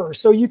fantasy horror,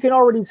 so you can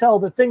already tell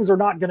that things are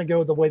not going to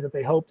go the way that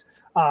they hoped.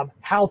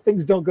 How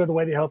things don't go the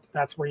way they hoped,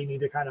 that's where you need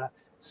to kind of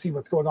see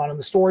what's going on in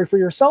the story for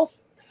yourself.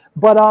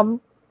 But,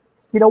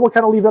 we'll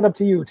kind of leave that up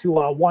to you to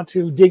want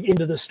to dig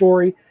into the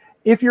story.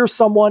 If you're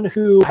someone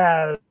who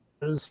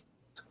has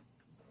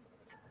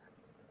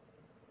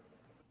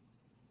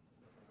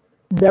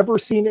never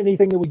seen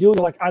anything that we do,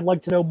 like, I'd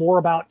like to know more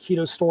about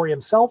Kido's story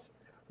himself,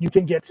 you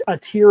can get a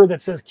tier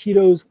that says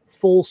Kido's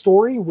full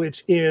story,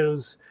 which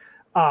is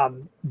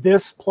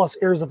this plus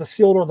Heirs of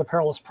Isildur, The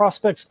Perilous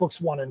Prospects,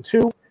 books 1 and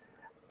 2.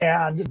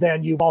 And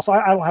then you've also,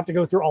 I don't have to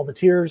go through all the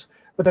tiers,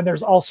 but then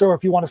there's also,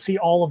 if you want to see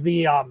all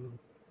the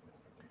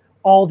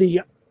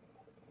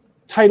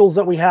titles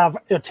that we have,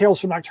 Tales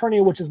from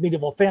Nocturnia, which is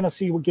medieval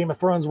fantasy, with Game of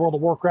Thrones, World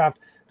of Warcraft,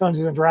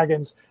 Dungeons and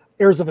Dragons,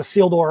 Heirs of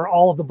Isildur,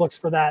 all of the books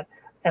for that.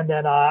 And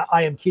then I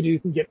Am Kido, you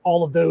can get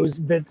all of those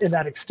in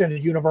that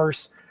extended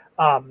universe.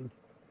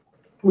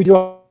 We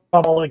do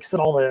have, like I said,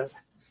 all the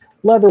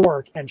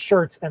leatherwork and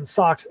shirts and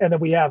socks. And then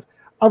we have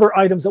other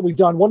items that we've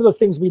done. One of the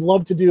things we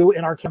love to do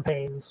in our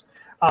campaigns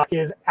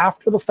is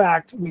after the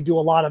fact, we do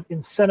a lot of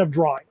incentive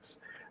drawings.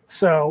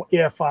 So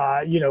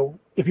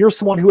if you're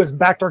someone who has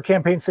backed our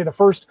campaign, say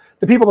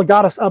the people that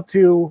got us up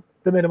to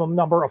the minimum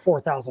number of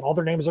 4,000, all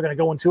their names are going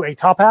to go into a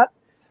top hat,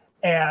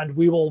 and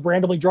we will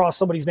randomly draw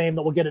somebody's name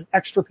that will get an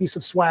extra piece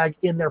of swag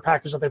in their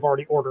package that they've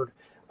already ordered.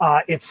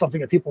 It's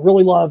something that people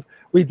really love.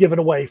 We've given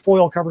away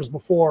foil covers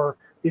before.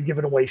 We've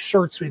given away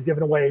shirts. We've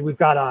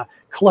got a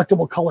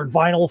collectible colored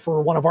vinyl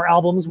for one of our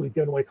albums. We've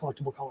given away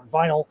collectible colored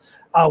vinyl.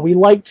 We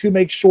like to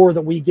make sure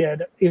that we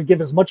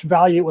give as much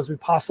value as we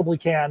possibly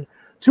can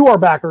to our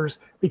backers,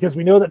 because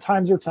we know that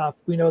times are tough.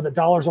 We know that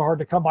dollars are hard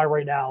to come by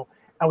right now.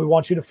 And we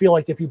want you to feel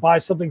like if you buy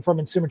something from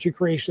Insymmetry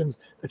Creations,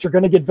 that you're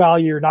going to get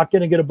value. You're not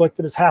going to get a book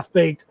that is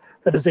half-baked,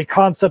 that is a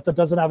concept that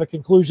doesn't have a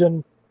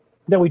conclusion,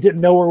 that we didn't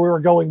know where we were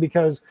going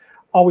because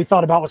all we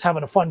thought about was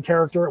having a fun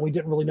character and we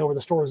didn't really know where the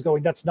story was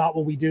going. That's not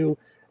what we do.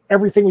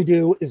 Everything we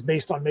do is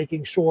based on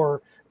making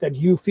sure that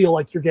you feel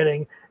like you're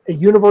getting a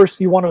universe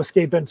you want to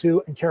escape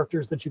into and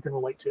characters that you can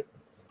relate to.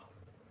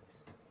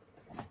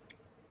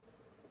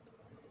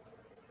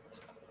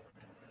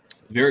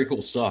 Very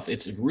cool stuff.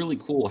 It's really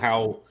cool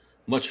how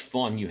much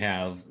fun you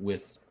have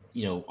with,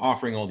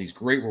 offering all these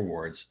great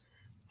rewards,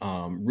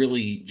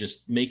 really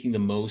just making the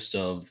most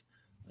of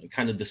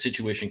kind of the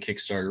situation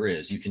Kickstarter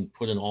is. You can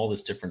put in all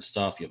this different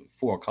stuff. You have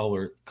 4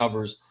 color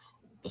covers,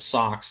 the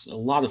socks, a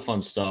lot of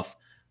fun stuff.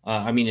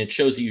 It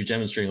shows that you're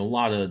demonstrating a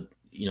lot of,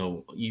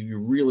 you're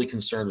really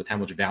concerned with how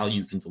much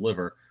value you can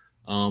deliver.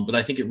 But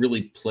I think it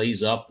really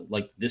plays up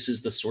like this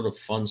is the sort of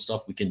fun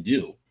stuff we can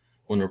do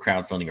when we're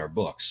crowdfunding our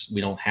books. We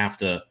don't have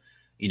to,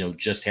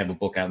 just have a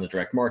book out in the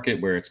direct market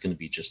where it's going to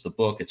be just the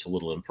book. It's a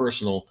little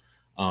impersonal.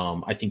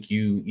 I think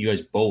you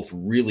guys both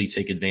really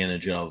take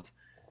advantage of,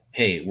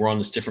 hey, we're on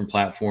this different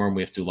platform.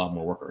 We have to do a lot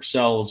more work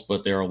ourselves,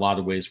 but there are a lot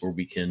of ways where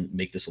we can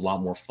make this a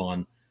lot more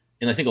fun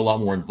and I think a lot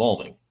more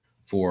involving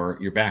for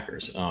your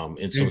backers.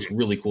 And so it's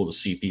really cool to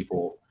see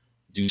people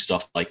do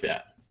stuff like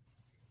that.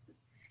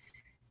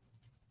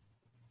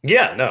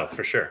 Yeah, no,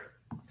 for sure.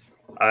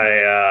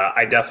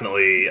 I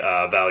definitely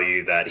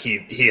value that.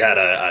 He had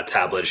a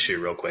tablet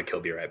issue real quick.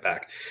 He'll be right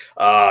back.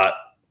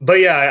 But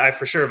yeah, I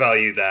for sure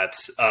value that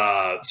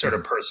sort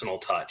of personal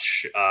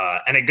touch.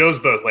 And it goes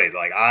both ways.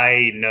 Like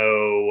I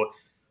know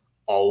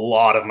a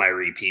lot of my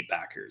repeat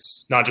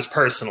backers, not just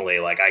personally,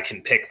 like I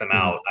can pick them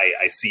out.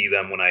 I see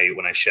them when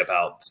I ship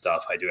out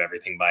stuff. I do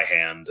everything by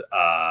hand.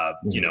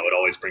 It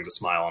always brings a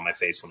smile on my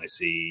face when I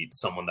see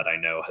someone that I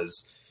know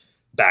has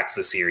backed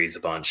the series a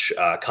bunch,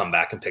 come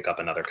back and pick up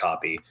another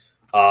copy.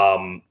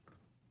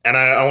 And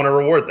I want to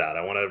reward that.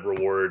 I want to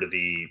reward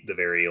the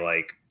very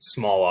like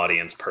small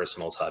audience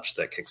personal touch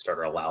that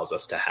Kickstarter allows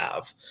us to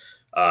have.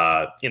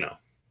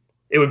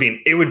 It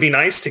would be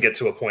nice to get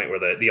to a point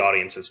where the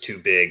audience is too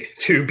big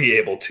to be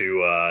able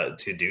to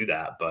do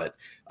that. But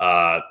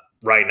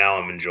right now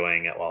I'm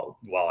enjoying it while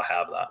I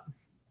have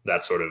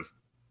that sort of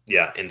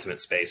intimate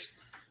space.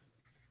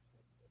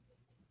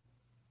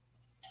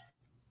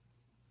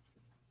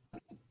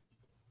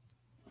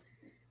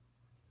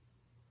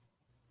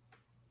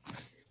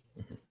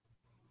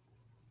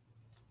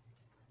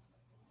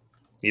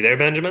 You there,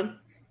 Benjamin?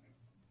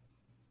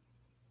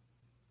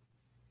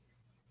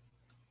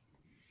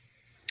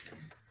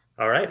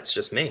 All right, it's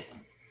just me.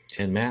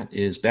 And Matt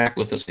is back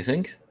with us, I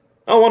think.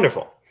 Oh,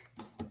 wonderful.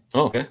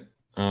 Oh, okay.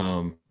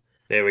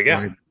 There we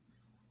go.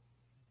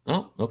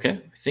 Oh, okay.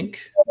 I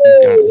think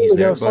he's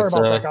there. Sorry but,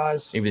 about that,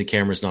 guys. Maybe the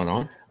camera's not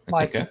on.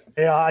 That's okay.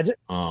 Yeah, I just.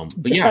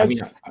 But yeah,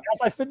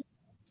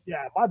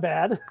 yeah, my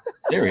bad.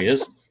 There he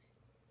is.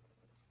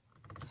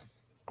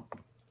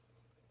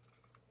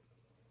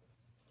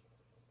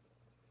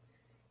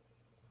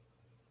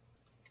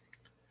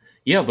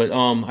 Yeah, but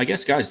I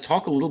guess, guys,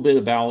 talk a little bit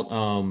about.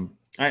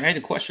 I had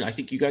a question. I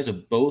think you guys are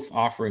both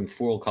offering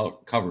foil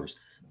covers,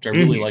 which I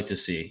really like to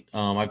see.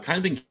 I've kind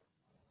of been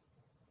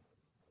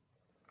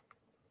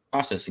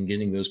processing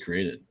getting those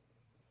created.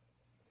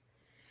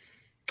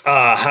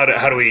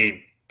 How do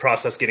we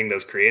process getting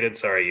those created?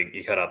 Sorry,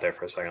 you cut out there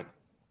for a second.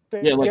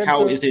 Yeah, like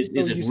how is it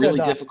really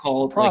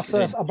difficult?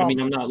 Process I'm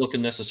not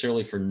looking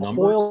necessarily for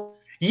numbers. Foil.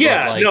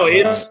 Yeah,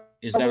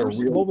 is that a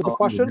real? What was the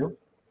question?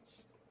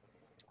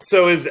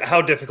 So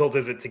how difficult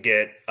is it to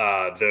get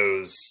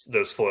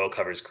those foil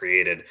covers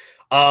created?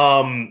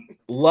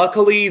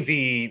 Luckily,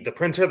 the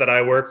printer that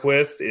I work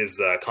with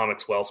is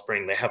Comics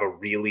Wellspring. They have a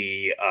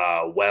really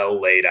well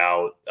laid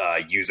out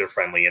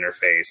user-friendly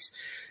interface,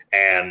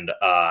 and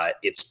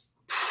it's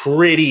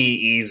pretty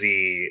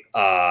easy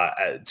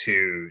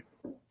to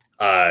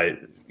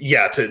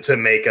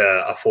make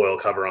a foil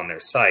cover on their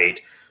site.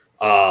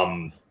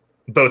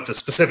 Both the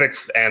specific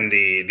and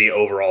the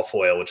overall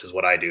foil, which is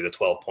what I do, the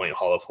 12-point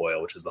hollow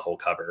foil, which is the whole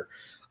cover.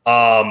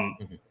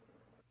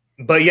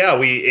 But yeah,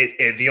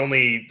 the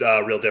only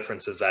real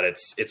difference is that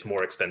it's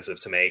more expensive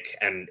to make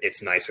and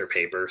it's nicer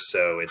paper.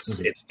 So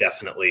it's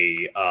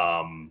definitely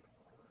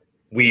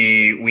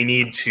we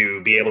need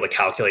to be able to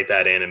calculate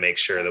that in and make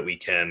sure that we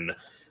can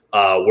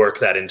work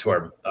that into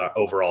our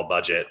overall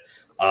budget.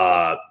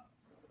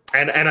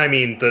 And I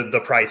mean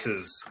the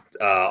prices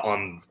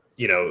on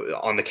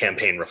on the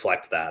campaign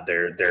reflect that.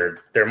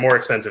 They're more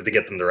expensive to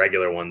get than the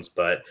regular ones,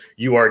 but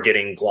you are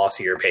getting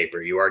glossier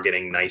paper. You are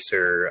getting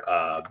nicer,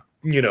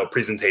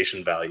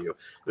 presentation value.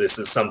 This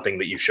is something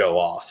that you show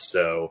off.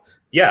 So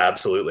yeah,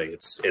 absolutely.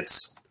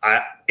 It's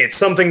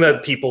something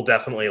that people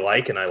definitely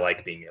like, and I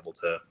like being able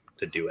to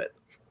do it.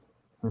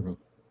 Mm-hmm.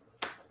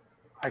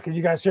 Can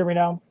you guys hear me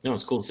now? No,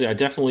 it's cool to see. I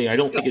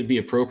don't think it'd be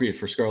appropriate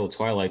for Scarlet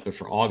Twilight, but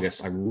for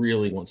August, I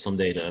really want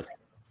someday to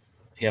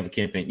have a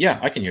campaign. Yeah,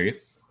 I can hear you.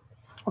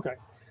 Okay.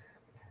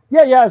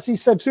 Yeah. As he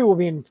said too. I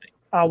mean,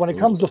 when it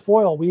comes to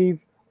foil, we've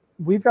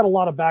got a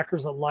lot of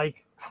backers that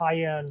like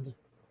high-end,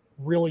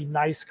 really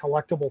nice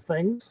collectible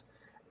things,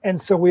 and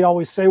so we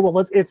always say,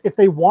 well, if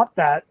they want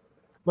that,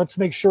 let's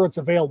make sure it's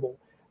available.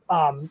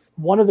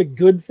 One of the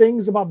good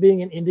things about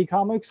being in indie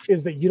comics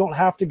is that you don't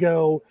have to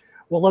go,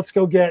 well, let's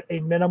go get a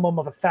minimum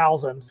of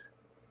 1,000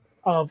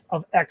 of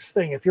X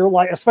thing. If you're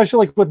like,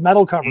 especially like with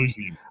metal covers,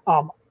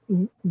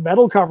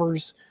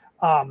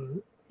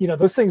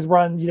 those things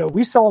run,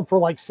 we sell them for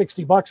like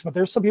 $60, but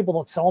there's some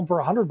people that sell them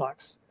for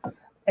 $100.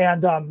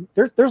 And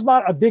there's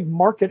not a big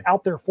market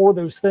out there for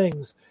those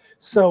things.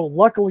 So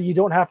luckily you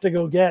don't have to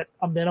go get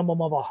a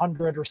minimum of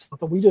 100 or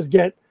something. We just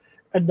get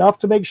enough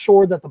to make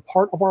sure that the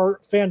part of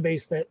our fan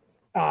base that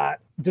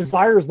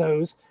desires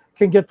those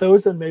can get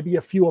those, and maybe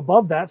a few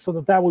above that, so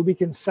that way we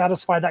can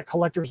satisfy that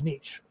collector's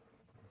niche.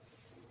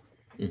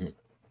 Mm-hmm.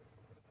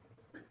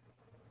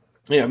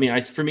 Yeah, I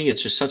mean, for me,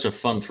 it's just such a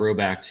fun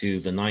throwback to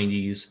the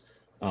 90s.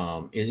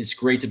 It's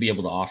great to be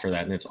able to offer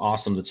that, and it's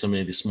awesome that so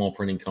many of the small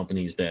printing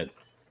companies that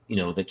the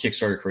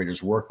Kickstarter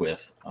creators work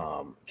with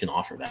can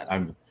offer that.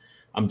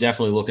 I'm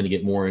definitely looking to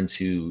get more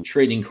into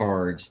trading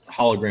cards,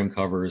 hologram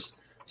covers,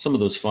 some of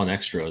those fun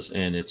extras,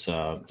 and it's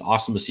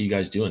awesome to see you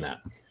guys doing that.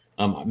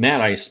 Matt,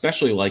 I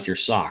especially like your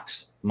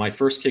socks. My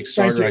first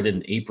Kickstarter, I did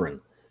an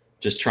apron,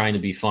 just trying to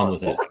be fun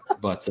with it,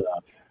 but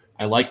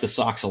I like the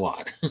socks a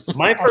lot.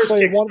 My first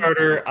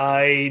Kickstarter,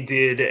 I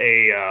did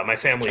my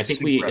family. I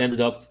think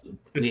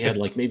we had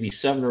like maybe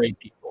 7 or 8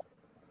 people.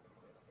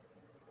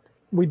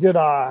 We did.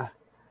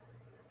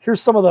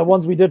 Here's some of the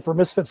ones we did for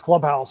Misfits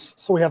Clubhouse.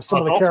 So we have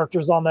some of the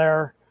characters on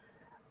there,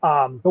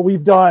 but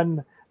we've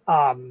done.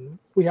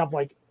 We have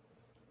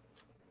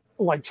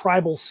like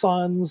Tribal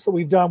Sons that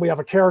we've done. We have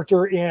a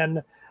character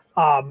in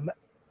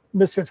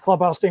Misfits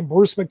Clubhouse named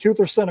Bruce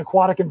McTootherson,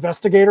 Aquatic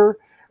Investigator,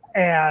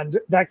 and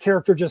that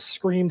character just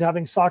screamed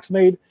having socks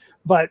made.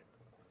 But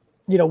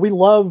we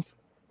love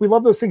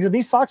those things, and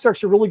these socks are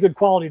actually really good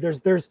quality.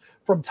 There's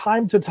from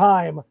time to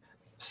time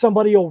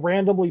somebody will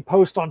randomly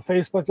post on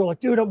Facebook. They're like,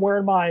 dude, I'm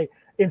wearing my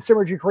In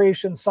Synergy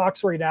Creation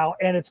socks right now,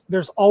 and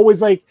there's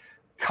always like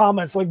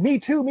comments like, me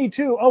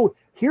too. Oh,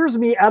 here's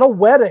me at a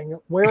wedding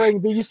wearing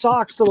these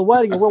socks to the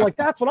wedding. And we're like,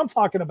 that's what I'm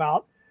talking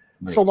about.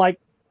 Nice. So like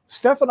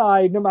Steph and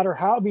I, no matter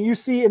how, you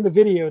see in the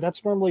video,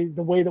 that's normally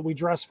the way that we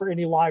dress for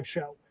any live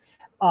show.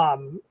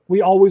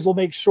 We always will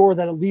make sure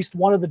that at least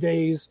one of the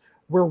days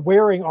we're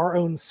wearing our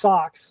own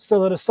socks,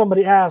 so that if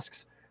somebody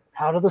asks,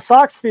 how do the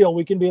socks feel?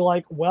 We can be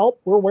like, well,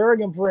 we're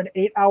wearing them for an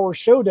 8-hour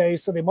show day,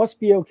 so they must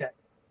be okay.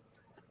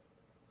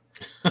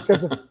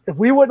 Because if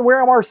we wouldn't wear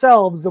them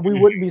ourselves, then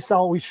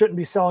we shouldn't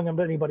be selling them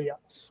to anybody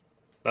else.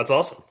 That's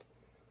awesome.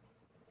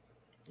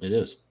 It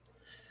is.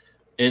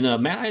 And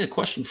Matt, I had a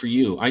question for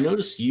you. I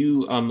noticed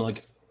you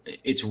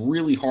it's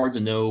really hard to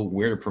know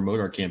where to promote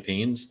our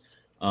campaigns.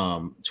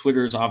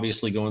 Twitter is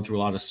obviously going through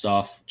a lot of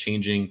stuff,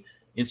 changing.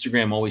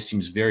 Instagram always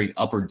seems very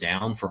up or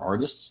down for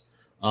artists.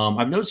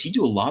 I've noticed you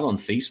do a lot on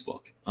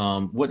Facebook.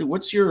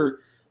 What's your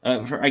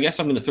I guess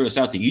I'm going to throw this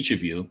out to each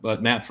of you,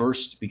 but Matt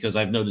first, because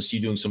I've noticed you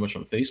doing so much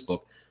on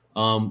Facebook.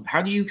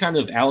 How do you kind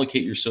of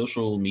allocate your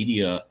social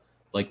media,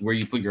 like where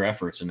you put your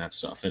efforts and that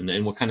stuff,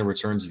 and what kind of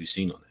returns have you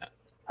seen on that?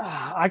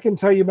 I can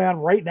tell you, man,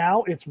 right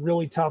now it's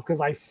really tough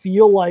because I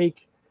feel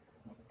like,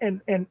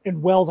 and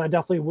Wells, I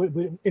definitely would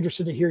be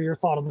interested to hear your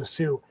thought on this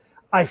too.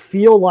 I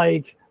feel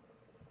like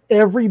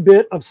every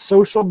bit of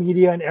social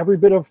media and every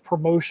bit of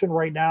promotion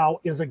right now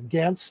is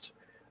against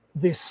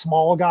the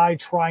small guy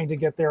trying to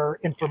get their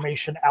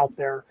information out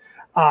there.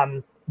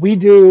 We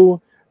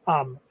do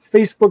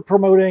Facebook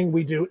promoting,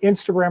 we do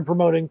Instagram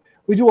promoting.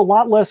 We do a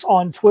lot less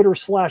on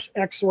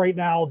Twitter/X right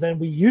now than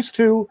we used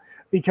to,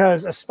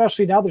 because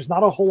especially now there's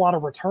not a whole lot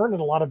of return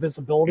and a lot of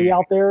visibility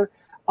out there.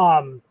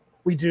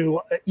 We do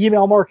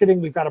email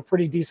marketing. We've got a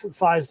pretty decent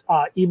sized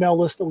email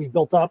list that we've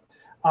built up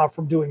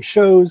from doing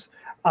shows.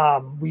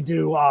 We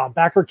do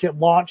backer kit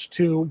launch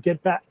to get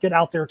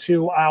out there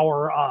to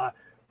our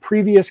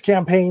previous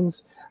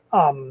campaigns.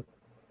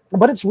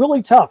 But it's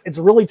really tough. It's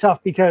really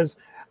tough because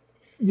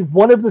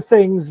one of the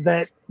things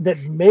that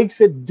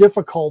makes it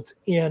difficult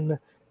in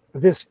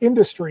this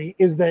industry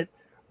is that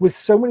with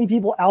so many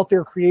people out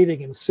there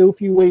creating and so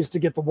few ways to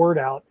get the word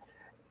out,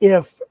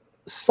 if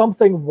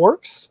something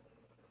works,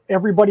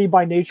 everybody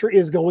by nature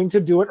is going to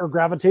do it or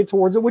gravitate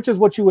towards it, which is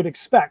what you would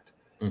expect.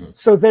 Mm-hmm.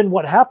 So then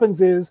what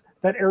happens is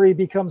that area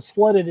becomes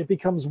flooded. It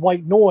becomes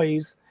white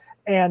noise.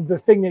 And the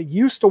thing that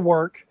used to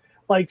work,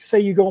 like say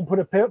you go and put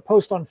a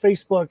post on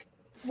Facebook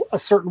a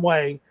certain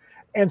way,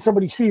 and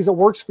somebody sees it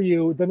works for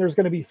you, then there's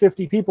going to be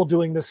 50 people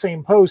doing the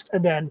same post.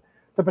 And then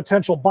the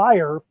potential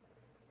buyer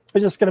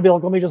is just going to be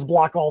like, let me just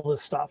block all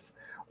this stuff.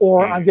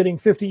 Or I'm getting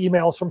 50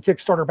 emails from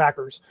Kickstarter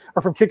backers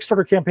or from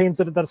Kickstarter campaigns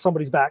that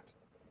somebody's backed.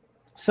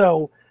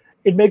 So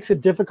it makes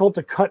it difficult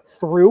to cut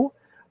through,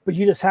 but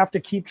you just have to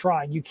keep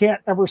trying. You can't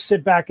ever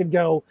sit back and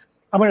go,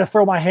 I'm going to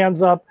throw my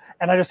hands up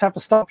and I just have to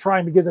stop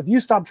trying, because if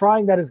you stop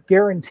trying, that is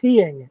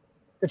guaranteeing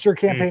that your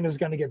campaign is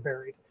going to get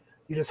buried.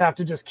 You just have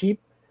to just keep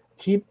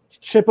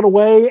chipping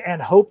away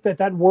and hope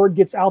that word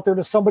gets out there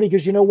to somebody,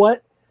 because you know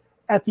what?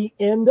 At the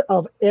end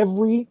of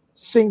every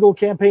single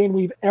campaign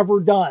we've ever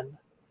done,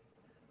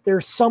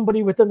 there's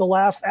somebody within the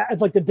last,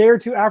 like the day or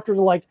two after,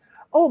 they're like,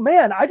 oh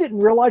man, I didn't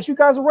realize you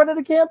guys were running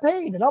a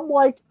campaign. And I'm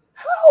like,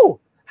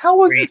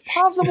 how is this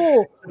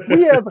possible?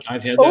 We have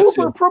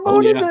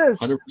over-promoted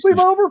this. 100%. We've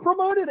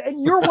over-promoted,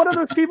 and you're one of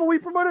those people we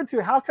promoted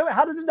to. How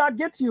did it not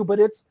get to you? But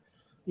it's,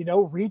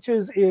 reach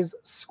is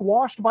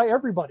squashed by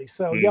everybody.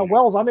 So yeah,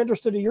 Wells, I'm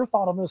interested in your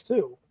thought on this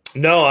too.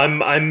 No,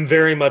 I'm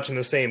very much in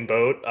the same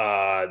boat.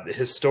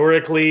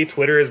 Historically,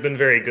 Twitter has been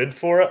very good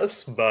for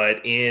us, but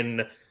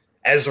in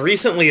as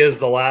recently as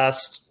the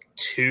last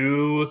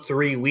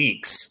 2-3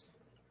 weeks,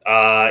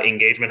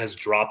 engagement has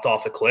dropped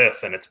off a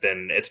cliff, and it's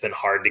been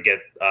hard to get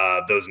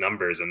those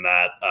numbers and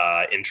that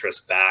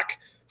interest back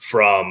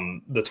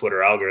from the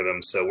Twitter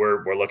algorithm. So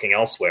we're looking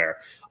elsewhere.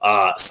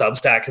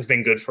 Substack has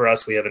been good for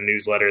us. We have a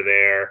newsletter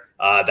there.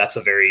 That's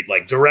a very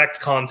direct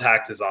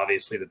contact is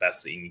obviously the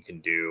best thing you can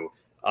do.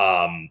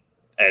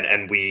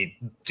 And we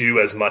do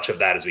as much of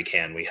that as we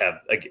can. We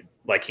have,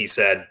 like he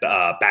said,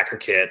 backer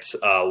kit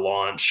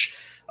launch,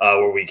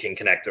 where we can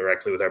connect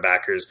directly with our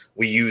backers.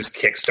 We use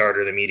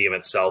Kickstarter, the medium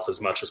itself,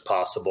 as much as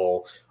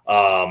possible.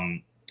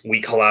 We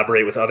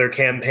collaborate with other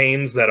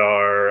campaigns that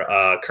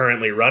are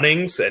currently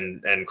running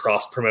and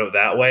cross-promote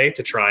that way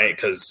to try it,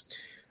 because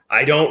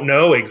I don't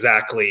know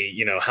exactly,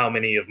 how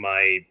many of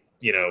my,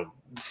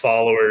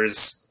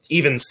 followers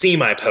even see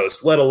my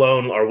post, let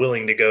alone are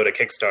willing to go to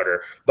Kickstarter.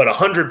 But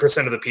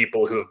 100% of the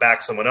people who have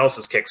backed someone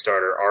else's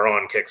Kickstarter are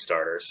on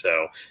Kickstarter.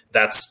 So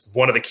that's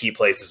one of the key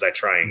places I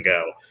try and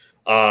go.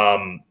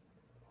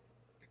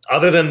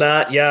 Other than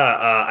that,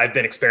 I've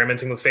been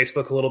experimenting with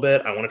Facebook a little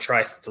bit. I want to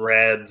try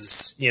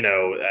Threads.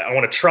 I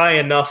want to try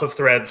enough of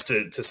Threads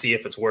to see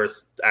if it's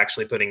worth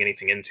actually putting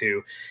anything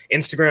into.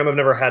 Instagram, I've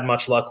never had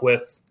much luck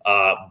with,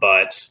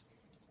 but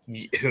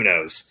who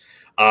knows?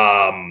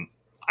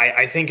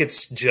 I think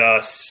it's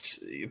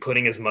just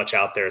putting as much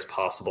out there as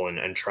possible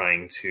and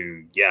trying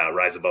to,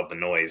 rise above the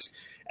noise.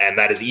 And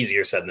that is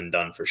easier said than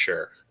done for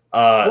sure.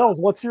 Wells,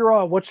 what's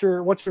your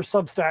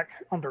Substack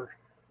under?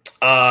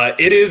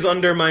 It is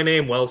under my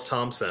name, Wells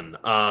Thompson.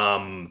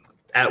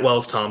 At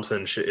Wells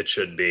Thompson, it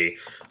should be.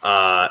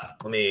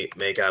 Let me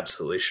make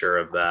absolutely sure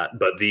of that.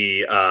 But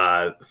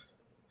the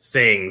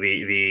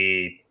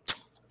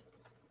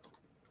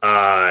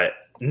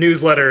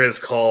newsletter is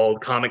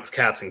called Comics,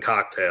 Cats, and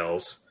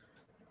Cocktails.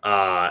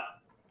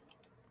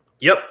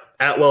 Yep,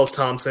 at Wells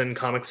Thompson,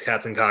 Comics,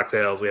 Cats, and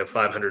Cocktails. We have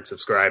 500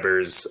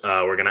 subscribers.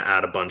 We're going to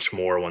add a bunch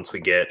more once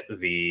we get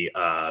the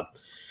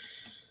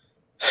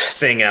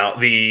thing out,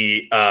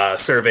 the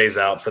surveys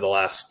out for the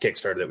last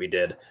Kickstarter that we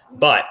did.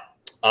 But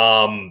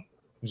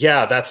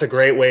that's a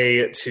great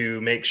way to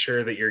make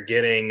sure that you're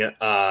getting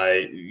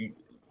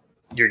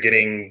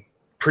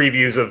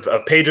previews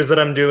of pages that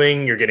I'm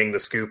doing. You're getting the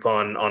scoop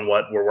on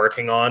what we're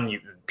working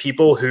on.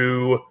 People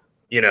who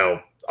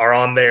are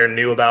on there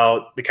knew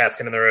about the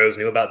Catskin and the Rose,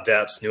 knew about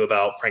Depths, knew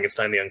about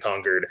Frankenstein the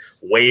Unconquered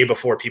way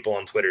before people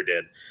on Twitter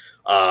did.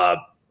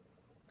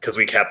 Because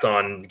we kept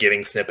on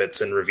giving snippets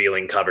and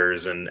revealing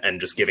covers and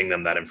just giving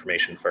them that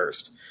information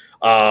first.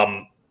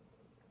 That's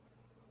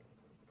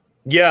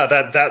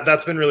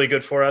been really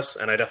good for us,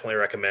 and I definitely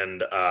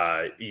recommend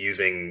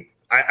using.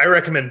 I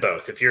recommend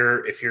both. If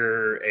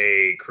you're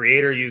a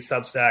creator, use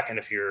Substack, and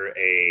if you're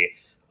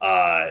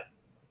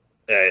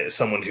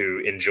someone who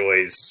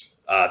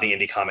enjoys the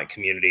indie comic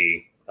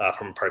community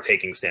from a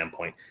partaking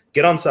standpoint,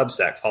 get on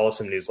Substack, follow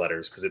some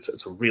newsletters, because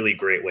it's a really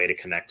great way to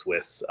connect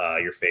with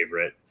your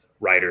favorite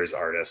writers,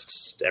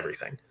 artists,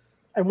 everything.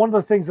 And one of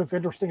the things that's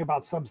interesting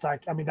about Substack,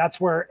 I mean, that's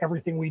where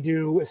everything we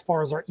do as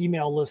far as our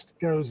email list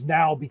goes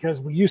now,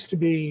 because we used to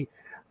be,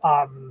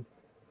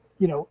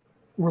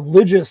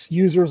 religious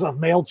users of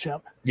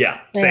MailChimp.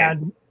 Yeah,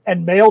 same.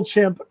 And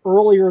MailChimp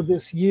earlier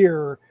this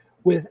year,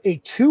 with a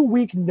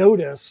 2-week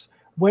notice,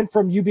 went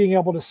from you being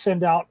able to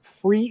send out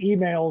free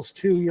emails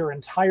to your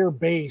entire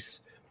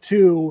base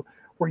to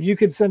where you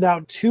could send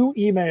out 2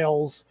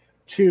 emails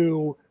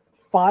to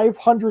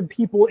 500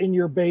 people in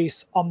your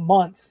base a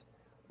month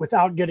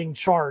without getting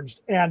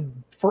charged. And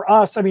for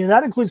us, I mean,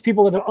 that includes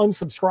people that have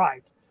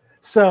unsubscribed.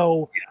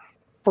 So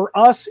for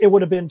us, it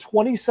would have been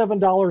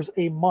 $27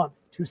 a month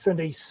to send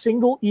a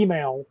single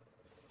email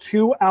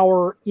to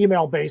our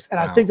email base. And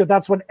I think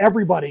that's when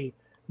everybody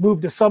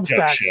moved to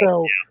Substack.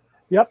 So,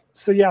 yep.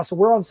 So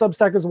we're on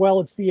Substack as well.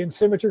 It's the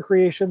Insymmetry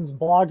Creations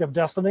blog of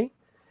Destiny.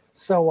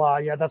 So,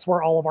 that's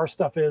where all of our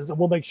stuff is. And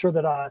we'll make sure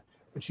that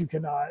you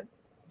can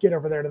get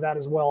over there to that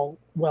as well,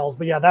 Wells.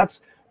 But that's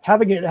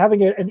having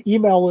an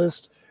email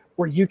list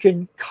where you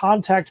can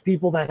contact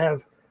people that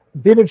have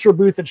been at your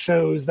booth at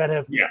shows, that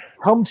have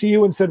come to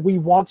you and said, we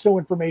want to know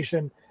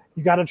information.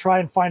 You got to try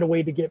and find a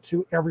way to get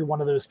to every one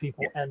of those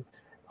people. And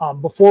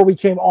before we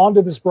came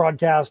onto this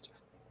broadcast,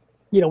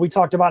 we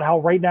talked about how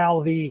right now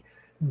the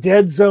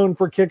dead zone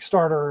for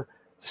Kickstarter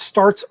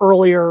starts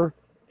earlier,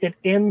 it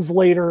ends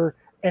later,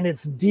 and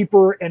it's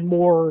deeper and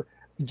more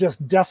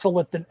just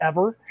desolate than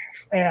ever.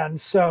 And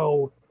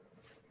so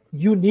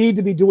you need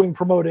to be doing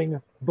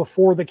promoting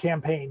before the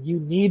campaign. You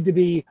need to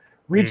be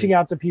reaching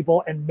out to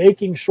people and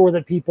making sure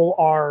that people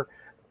are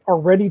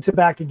ready to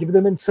back and give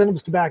them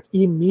incentives to back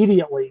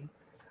immediately.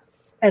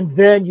 And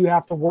then you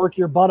have to work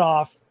your butt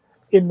off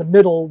in the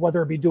middle,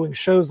 whether it be doing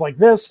shows like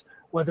this,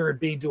 whether it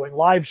be doing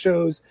live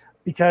shows,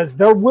 because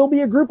there will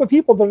be a group of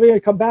people that are going to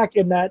come back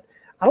in that,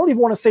 I don't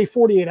even want to say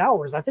 48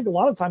 hours. I think a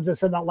lot of times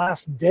it's in that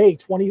last day,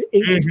 28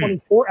 to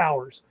 24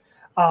 hours.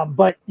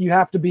 But you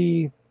have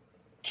to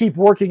keep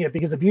working it,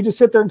 because if you just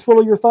sit there and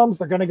twiddle your thumbs,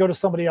 they're going to go to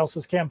somebody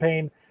else's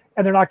campaign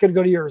and they're not going to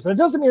go to yours. And it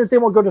doesn't mean that they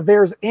won't go to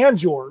theirs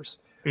and yours,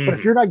 but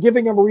if you're not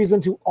giving them a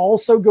reason to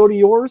also go to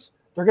yours,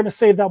 they're going to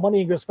save that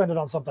money and go spend it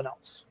on something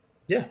else.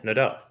 Yeah, no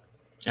doubt.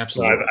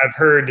 Absolutely. So I've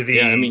heard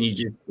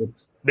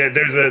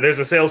there's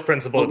a sales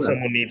principle that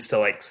someone needs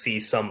to see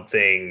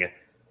something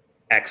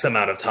X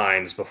amount of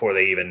times before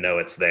they even know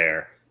it's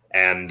there.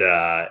 And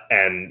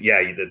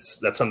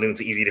that's something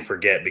that's easy to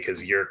forget,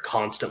 because you're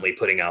constantly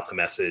putting out the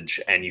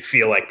message and you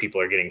feel like people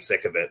are getting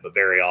sick of it, but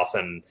very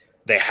often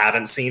they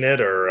haven't seen it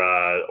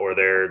or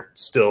they're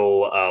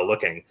still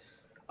looking.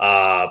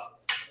 They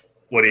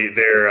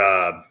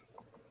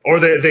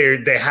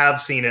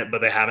have seen it,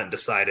 but they haven't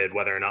decided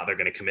whether or not they're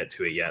going to commit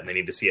to it yet, and they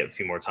need to see it a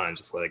few more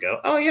times before they go,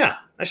 oh yeah,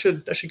 I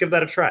should give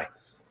that a try.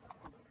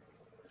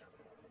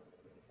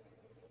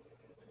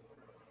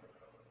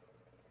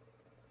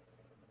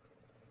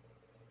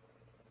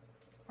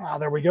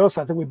 There we go.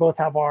 So I think we both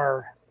have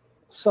our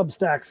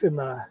Substacks in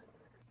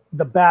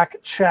the back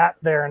chat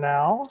there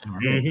now.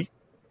 Mm-hmm.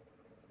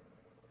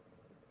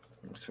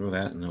 Throw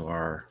that into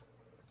our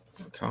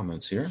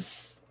comments here.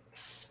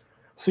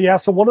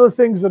 So one of the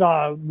things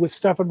that with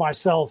Steph and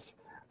myself,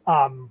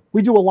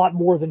 we do a lot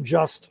more than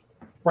just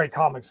write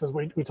comics. As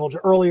we told you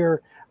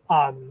earlier,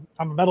 I'm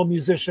a metal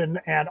musician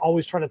and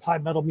always try to tie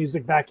metal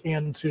music back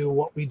into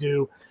what we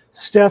do.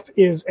 Steph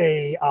is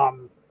a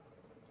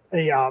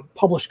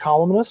published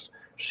columnist.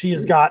 She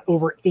has got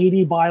over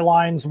 80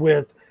 bylines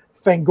with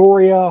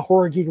Fangoria,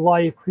 Horror Geek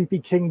Life, Creepy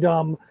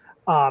Kingdom,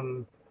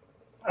 and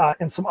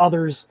some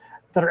others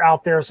that are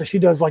out there. So she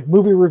does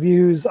movie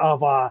reviews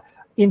of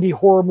indie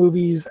horror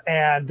movies,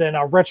 and then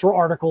retro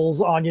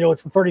articles on,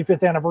 it's the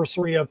 35th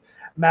anniversary of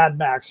Mad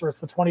Max, or it's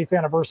the 20th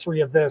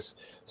anniversary of this.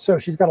 So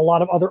she's got a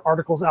lot of other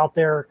articles out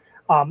there.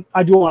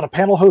 I do a lot of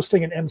panel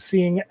hosting and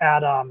emceeing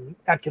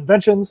at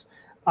conventions.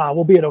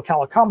 We'll be at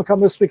Ocala Comic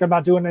Con this week. I'm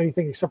not doing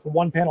anything except for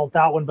one panel at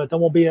that one, but then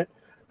we'll be at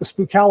the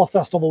Spookala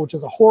Festival, which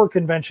is a horror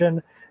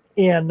convention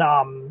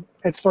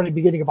it's starting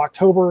beginning of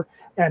October,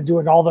 and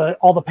doing all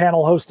the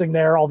panel hosting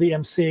there, all the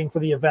emceeing for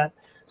the event.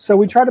 So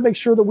we try to make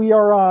sure that we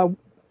are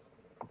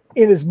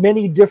in as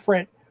many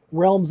different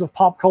realms of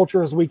pop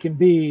culture as we can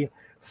be,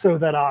 so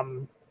that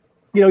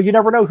you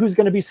never know who's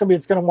going to be somebody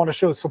that's going to want to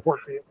show support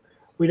for you.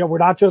 We're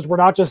not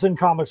just in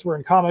comics. We're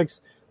in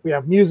comics. We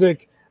have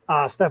music.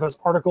 Steph has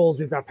articles.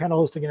 We've got panel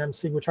hosting and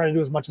emceeing. We try to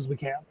do as much as we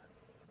can.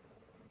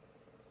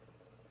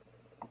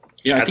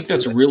 Yeah, I think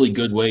that's a really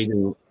good way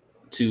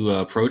to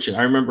approach it.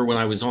 I remember when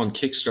I was on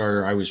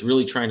Kickstarter, I was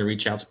really trying to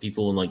reach out to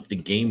people in the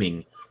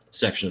gaming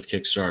section of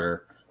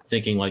Kickstarter,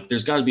 thinking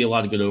there's got to be a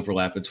lot of good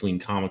overlap between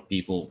comic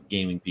people,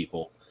 gaming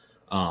people.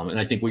 And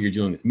I think what you're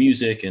doing with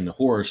music and the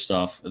horror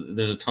stuff,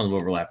 there's a ton of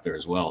overlap there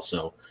as well.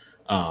 So,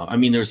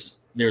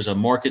 there's a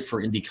market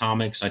for indie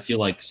comics. I feel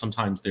like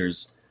sometimes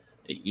there's,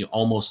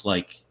 almost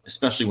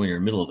especially when you're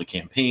in the middle of the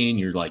campaign,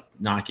 you're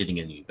not getting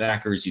any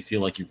backers. You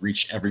feel like you've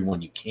reached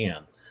everyone you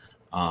can.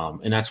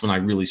 And that's when I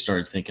really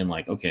started thinking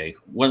okay,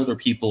 what other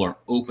people are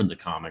open to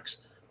comics,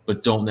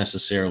 but don't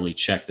necessarily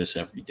check this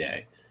every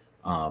day.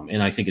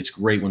 And I think it's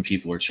great when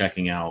people are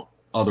checking out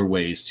other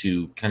ways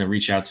to kind of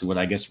reach out to what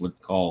I guess would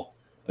call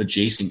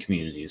adjacent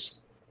communities,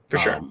 for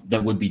sure,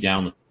 that would be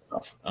down with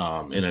stuff.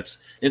 And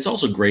it's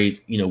also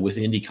great, with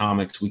indie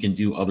comics, we can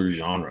do other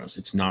genres.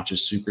 It's not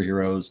just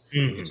superheroes.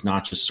 Mm-hmm. It's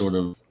not just sort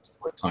of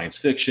science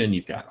fiction.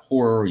 You've got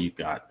horror, you've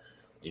got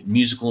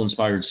musical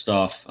inspired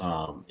stuff.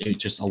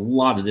 It's just a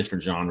lot of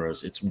different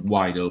genres. It's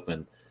wide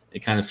open. It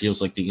kind of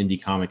feels like the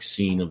indie comic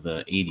scene of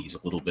the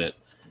 80s a little bit.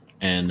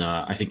 And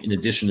I think in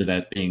addition to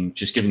that being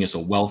just giving us a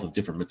wealth of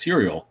different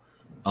material,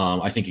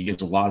 I think it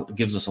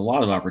gives us a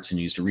lot of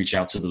opportunities to reach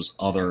out to those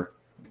other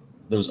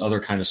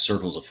kind of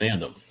circles of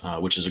fandom,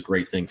 which is a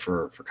great thing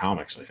for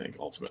comics, I think,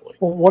 ultimately.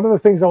 Well, one of the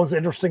things that was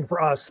interesting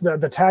for us, the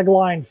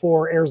tagline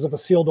for Heirs of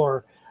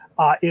Isildur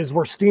is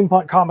where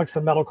steampunk comics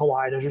and metal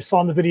collide. As you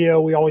saw in the video,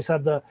 we always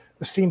had the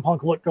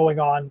steampunk look going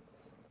on.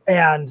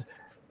 And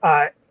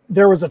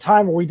there was a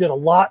time where we did a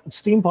lot of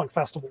steampunk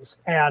festivals,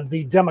 and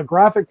the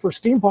demographic for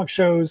steampunk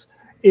shows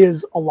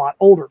is a lot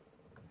older.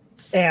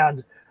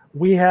 And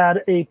we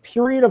had a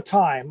period of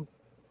time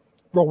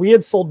where we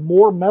had sold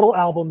more metal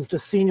albums to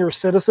senior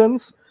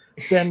citizens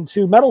than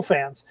to metal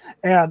fans.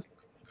 And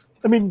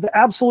I mean, the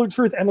absolute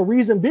truth. And the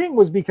reason being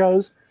was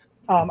because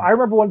I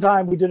remember one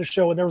time we did a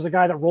show and there was a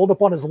guy that rolled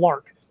up on his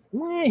Lark.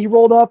 He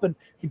rolled up and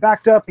he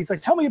backed up. He's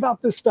like, tell me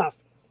about this stuff.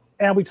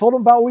 And we told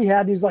him about what we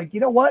had. And he's like, you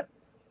know what?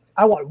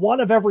 I want one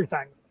of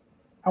everything.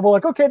 And we're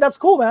like, okay, that's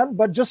cool, man.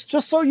 But just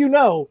so you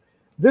know,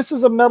 this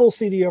is a metal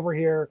CD over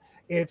here.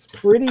 It's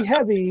pretty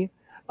heavy.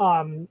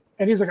 And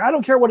he's like, I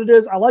don't care what it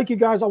is. I like you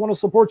guys. I want to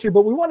support you.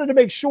 But we wanted to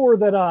make sure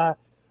that,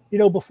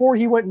 before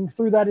he went and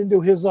threw that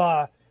into his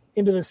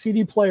into the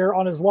CD player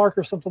on his Lark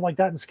or something like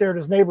that and scared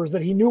his neighbors,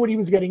 that he knew what he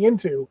was getting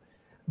into.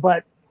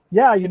 But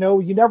yeah, you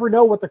never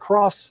know what the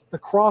cross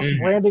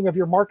branding of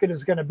your market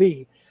is going to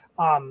be.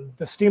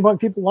 The steampunk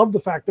people loved the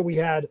fact that we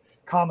had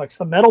comics.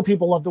 The metal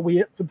people loved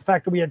the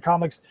fact that we had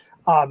comics.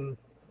 And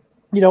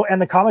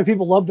the comic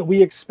people loved that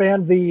we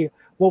expand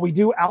what we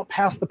do out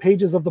past the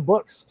pages of the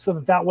books, so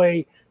that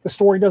way the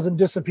story doesn't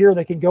disappear.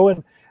 They can go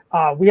in.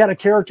 We had a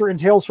character in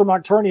Tales from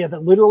Nocturnia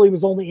that literally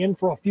was only in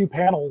for a few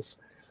panels,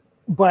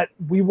 but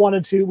we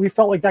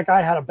felt like that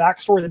guy had a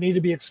backstory that needed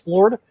to be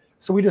explored.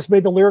 So we just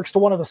made the lyrics to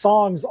one of the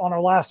songs on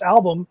our last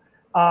album,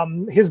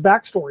 his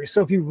backstory.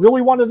 So if you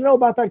really wanted to know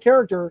about that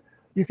character,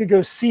 you could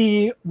go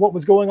see what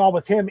was going on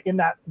with him in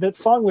that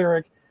song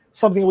lyric,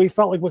 something that we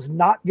felt like was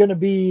not going to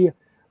be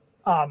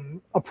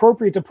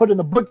appropriate to put in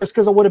the book just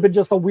because it would have been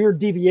just a weird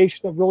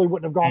deviation that really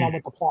wouldn't have gone on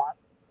with the plot.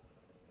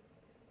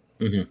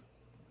 Mm-hmm.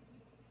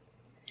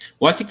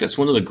 Well, I think that's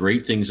one of the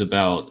great things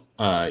about,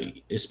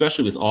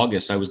 especially with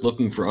August, I was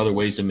looking for other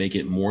ways to make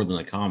it more than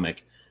a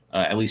comic,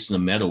 at least in a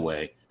meta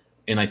way.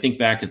 And I think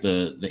back at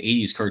the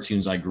 80s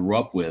cartoons I grew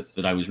up with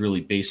that I was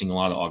really basing a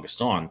lot of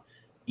August on,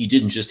 you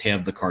didn't just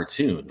have the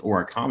cartoon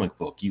or a comic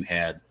book. You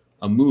had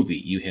a movie,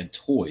 you had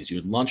toys, you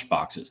had lunch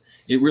boxes.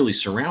 It really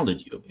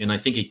surrounded you. And I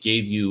think it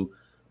gave you,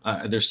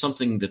 there's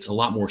something that's a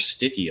lot more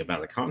sticky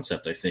about a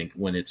concept, I think,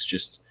 when it's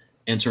just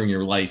entering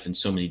your life in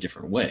so many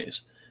different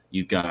ways.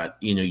 You've got,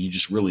 you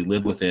just really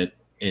live with it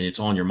and it's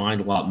on your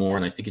mind a lot more.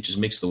 And I think it just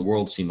makes the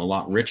world seem a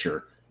lot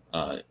richer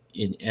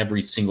in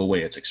every single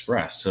way it's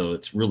expressed. So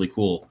it's really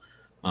cool.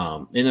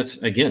 And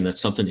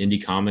that's something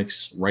indie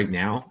comics right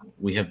now,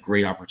 we have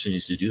great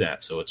opportunities to do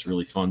that. So it's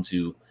really fun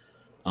to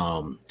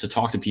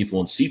talk to people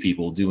and see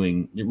people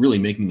really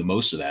making the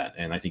most of that.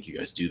 And I think you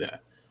guys do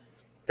that.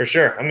 For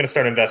sure. I'm going to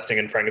start investing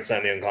in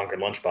Frankenstein the Unconquered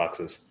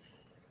lunchboxes.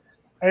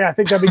 Hey, I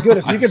think that'd be good.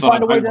 If you can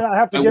find a way to not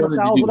have to get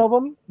 1,000 of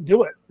them,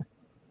 do it.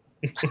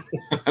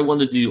 I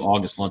wanted to do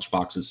August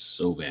lunchboxes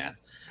so bad.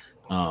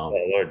 Oh,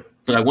 Lord.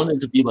 But I wanted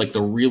to be like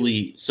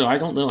so I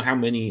don't know how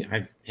many,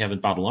 I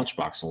haven't bought a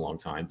lunchbox in a long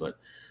time, but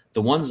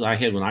the ones I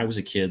had when I was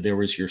a kid, there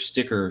was your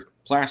sticker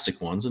plastic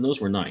ones, and those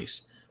were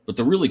nice. But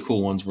the really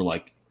cool ones were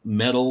like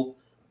metal.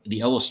 The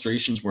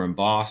illustrations were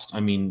embossed. I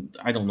mean,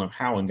 I don't know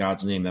how in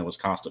God's name that was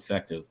cost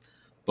effective,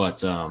 but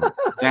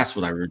that's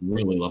what I would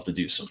really love to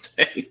do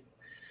someday.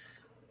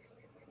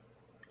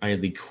 I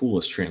had the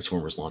coolest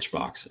Transformers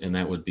lunchbox, and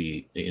that would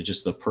be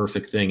just the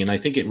perfect thing. And I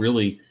think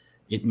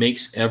it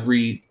makes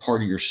every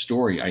part of your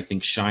story, I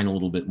think, shine a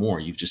little bit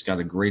more. You've just got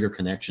a greater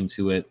connection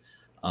to it.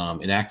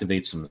 It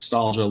activates some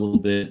nostalgia a little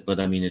bit, but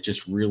I mean, it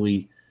just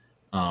really,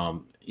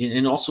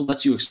 and also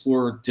lets you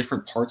explore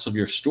different parts of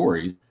your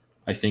story,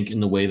 I think, in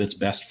the way that's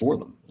best for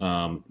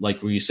them.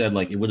 Like where you said,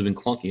 like it would have been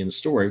clunky in the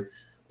story,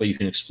 but you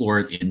can explore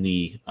it in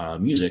the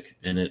music,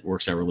 and it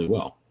works out really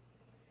well.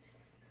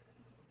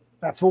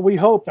 That's what we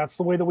hope. That's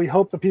the way that we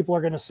hope that people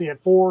are going to see it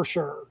for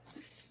sure.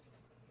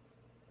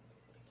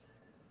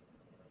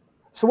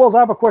 So, Wells, I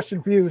have a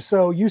question for you.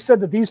 So, you said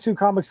that these two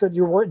comics that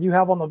you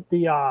have on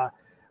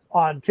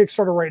on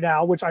Kickstarter right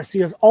now, which I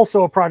see is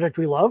also a project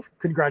we love.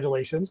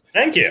 Congratulations!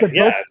 Thank you.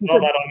 Yeah, I saw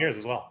that on yours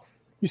as well.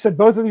 You said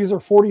both of these are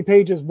 40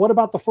 pages. What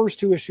about the first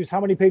two issues?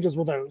 How many pages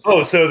were those?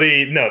 Oh, so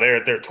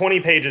they're 20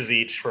 pages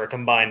each for a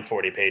combined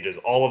 40 pages.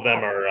 All of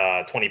them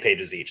are 20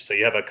 pages each. So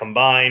you have a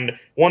combined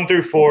 1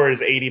 through 4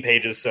 is 80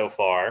 pages so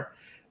far.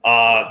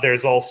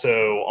 There's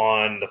also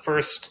on the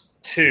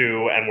first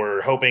two, and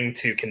we're hoping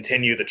to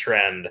continue the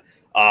trend.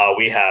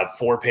 We have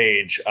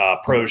 4-page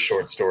prose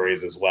short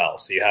stories as well.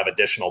 So you have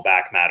additional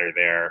back matter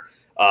there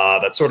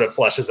that sort of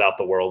fleshes out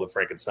the world of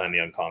Frankenstein the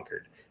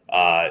Unconquered.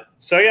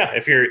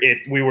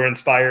 We were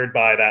inspired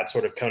by that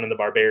sort of Conan the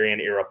Barbarian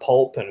era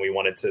pulp, and we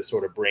wanted to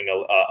sort of bring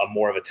a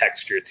more of a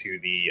texture to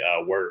the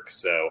work.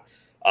 So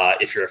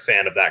if you're a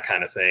fan of that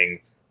kind of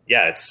thing,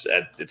 yeah,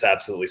 it's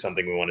absolutely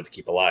something we wanted to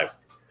keep alive.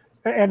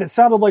 And it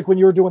sounded like when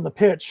you were doing the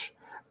pitch,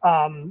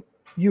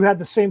 you had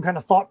the same kind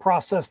of thought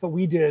process that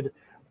we did,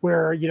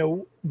 where,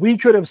 we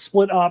could have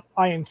split up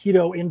I Am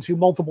Keto into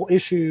multiple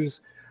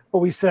issues, but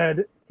we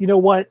said, you know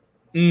what?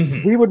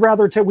 Mm-hmm. We would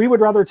rather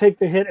take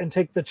the hit and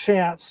take the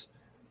chance,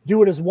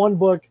 do it as one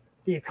book.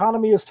 The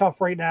economy is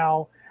tough right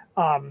now.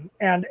 And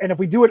if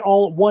we do it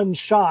all at one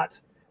shot,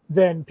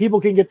 then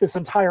people can get this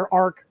entire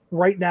arc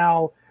right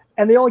now,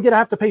 and they only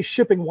have to pay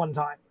shipping one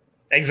time.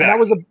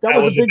 Exactly. That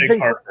was a big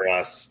part for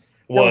us.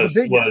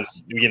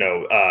 Was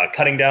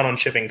cutting down on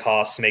shipping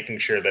costs, making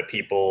sure that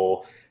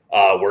people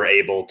we're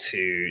able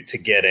to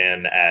get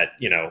in at,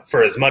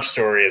 for as much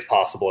story as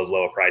possible, as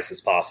low a price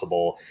as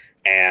possible.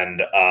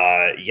 And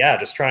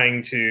just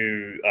trying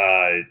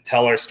to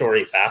tell our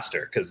story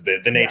faster, because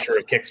the nature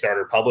of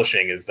Kickstarter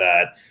publishing is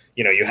that,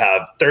 you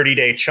have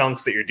 30-day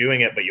chunks that you're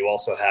doing it, but you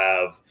also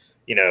have,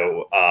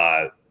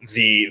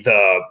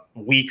 the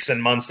weeks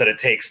and months that it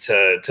takes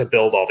to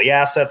build all the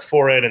assets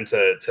for it and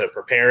to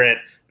prepare it,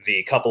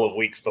 the couple of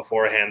weeks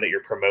beforehand that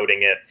you're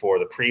promoting it for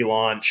the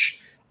pre-launch,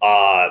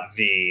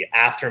 the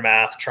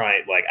aftermath,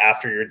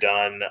 after you're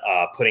done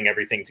putting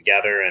everything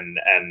together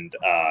and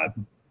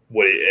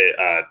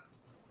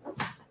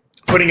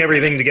putting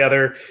everything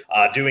together,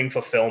 doing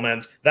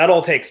fulfillments. That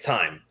all takes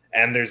time,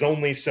 and there's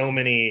only so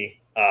many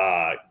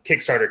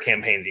Kickstarter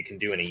campaigns you can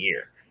do in a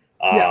year.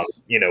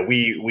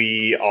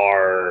 We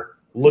are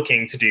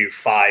looking to do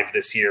 5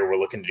 this year.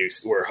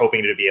 We're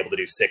hoping to be able to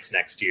do 6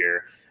 next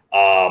year.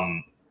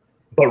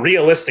 But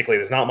realistically,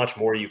 there's not much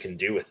more you can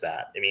do with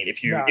that. I mean,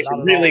 if you're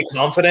really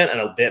confident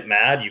and a bit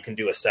mad, you can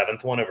do a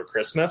 7th one over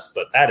Christmas,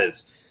 but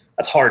that's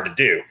hard to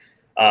do.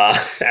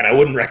 And I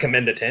wouldn't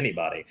recommend it to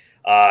anybody.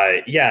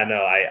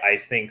 I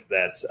think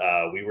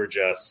that we were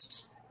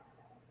just,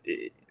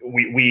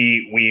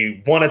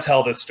 we want to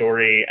tell this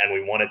story, and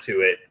we want to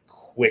do it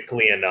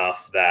quickly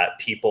enough that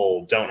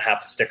people don't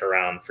have to stick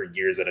around for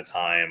years at a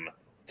time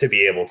to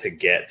be able to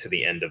get to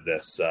the end of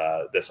this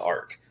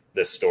arc,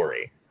 this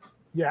story.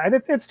 Yeah, and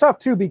it's tough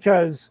too,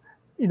 because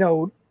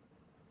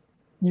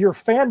your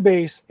fan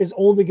base is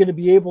only going to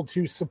be able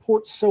to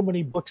support so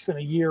many books in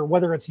a year,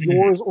 whether it's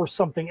yours or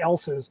something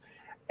else's.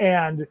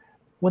 And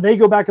when they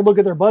go back and look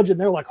at their budget, and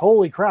they're like,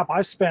 "Holy crap!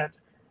 I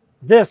spent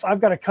this. I've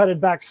got to cut it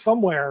back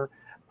somewhere."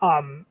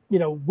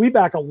 We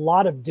back a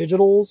lot of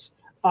digitals.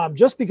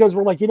 Just because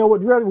we're like,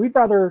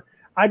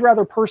 I'd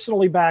rather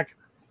personally back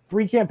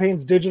 3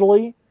 campaigns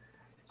digitally,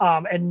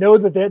 and know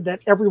that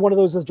every one of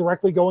those is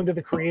directly going to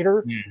the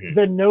creator,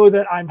 than know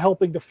that I'm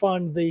helping to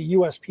fund the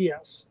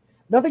USPS.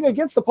 Nothing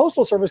against the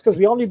Postal Service, because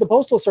we all need the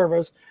Postal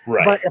Service.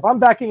 Right. But if I'm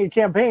backing a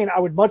campaign, I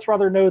would much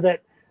rather know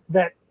that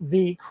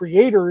the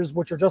creators,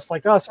 which are just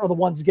like us, are the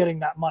ones getting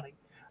that money.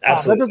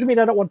 Absolutely. That doesn't mean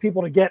I don't want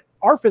people to get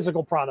our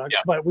physical products,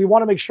 but we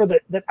want to make sure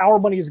that our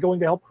money is going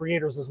to help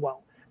creators as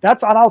well.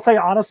 And I'll say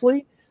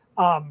honestly,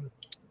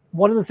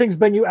 one of the things,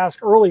 Ben, you asked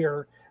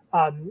earlier,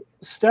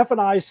 Steph and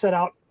I set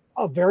out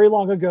very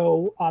long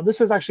ago.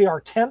 This is actually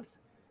our 10th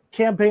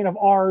campaign of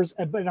ours,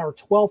 and our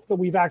 12th that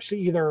we've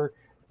actually either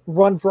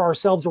run for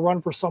ourselves or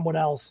run for someone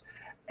else.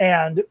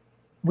 And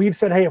we've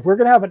said, hey, if we're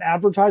going to have an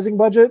advertising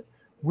budget,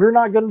 we're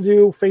not going to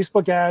do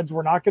Facebook ads.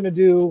 We're not going to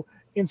do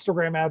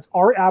Instagram ads.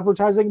 Our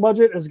advertising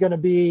budget is going to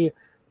be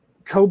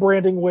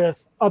co-branding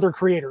with other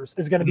creators,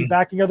 is going to be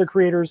backing other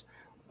creators,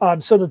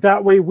 so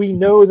that way we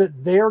know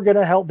that they're going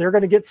to help, they're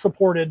going to get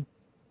supported,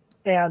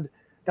 and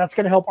that's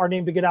going to help our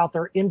name to get out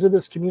there into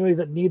this community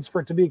that needs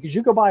for it to be. Because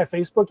you go buy a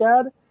Facebook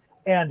ad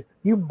and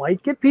you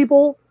might get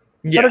people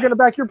that are going to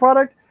back your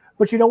product,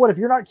 but you know what? If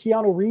you're not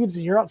Keanu Reeves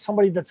and you're not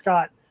somebody that's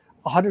got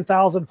 $100,000,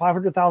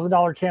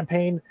 $500,000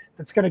 campaign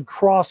that's going to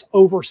cross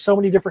over so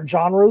many different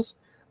genres,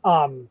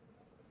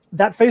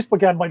 that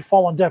Facebook ad might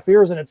fall on deaf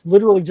ears, and it's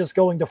literally just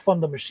going to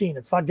fund the machine.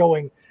 It's not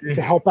going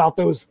to help out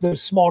those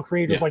small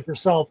creators like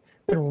yourself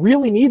that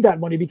really need that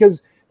money.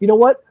 Because you know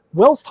what?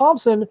 Wells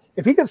Thompson,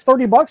 if he gets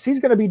 $30, he's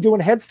going to be doing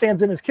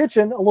headstands in his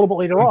kitchen a little bit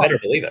later on. Better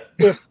believe it.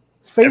 If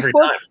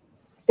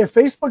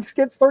Facebook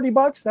gets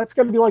 $30, that's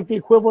going to be like the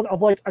equivalent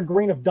of like a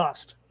grain of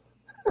dust.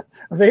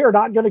 They are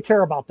not going to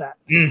care about that.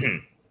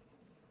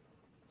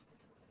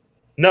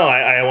 No,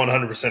 I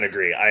 100%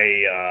 agree.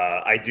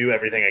 I do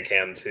everything I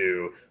can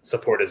to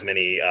support as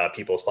many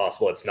people as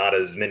possible. It's not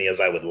as many as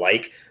I would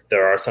like.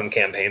 There are some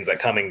campaigns that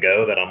come and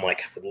go that I'm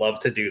like, I would love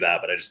to do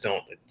that, but I just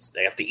don't.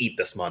 They have to eat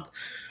this month.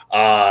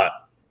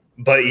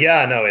 But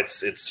yeah, no,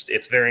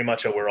 it's very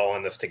much a we're all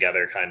in this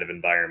together kind of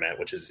environment,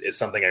 which is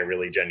something I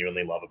really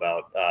genuinely love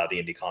about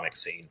the indie comic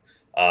scene.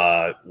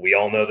 We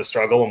all know the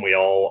struggle, and we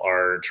all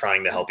are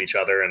trying to help each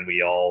other. And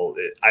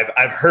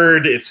I've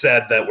heard it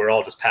said that we're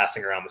all just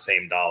passing around the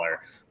same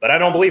dollar, but I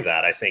don't believe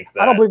that. I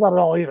don't believe that at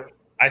all either.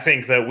 I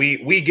think that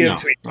we give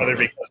to each other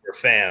because we're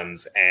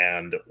fans,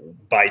 and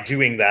by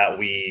doing that,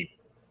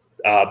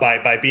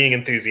 by being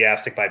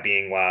enthusiastic, by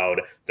being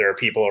loud, there are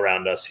people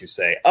around us who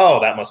say, "Oh,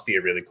 that must be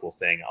a really cool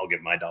thing. I'll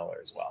give my dollar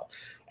as well."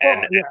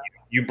 And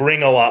you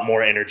bring a lot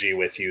more energy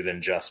with you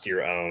than just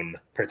your own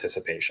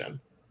participation.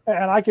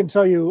 And I can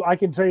tell you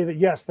that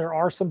yes, there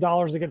are some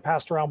dollars that get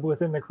passed around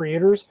within the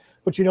creators,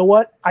 but you know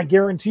what? I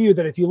guarantee you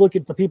that if you look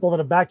at the people that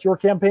have backed your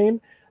campaign,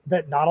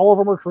 that not all of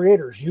them are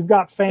creators. You've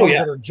got fans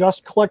that are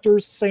just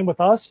collectors. Same with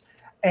us.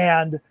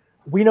 And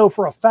we know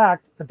for a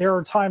fact that there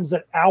are times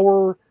that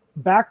our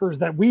backers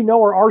that we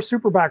know are our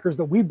super backers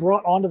that we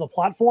brought onto the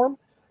platform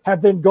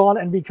have then gone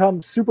and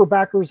become super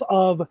backers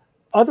of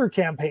other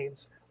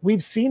campaigns.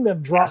 We've seen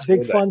them drop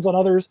big funds on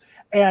others.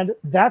 And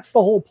that's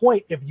the whole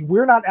point. If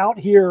we're not out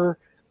here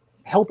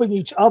helping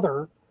each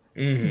other,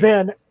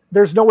 then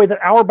there's no way that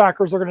our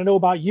backers are going to know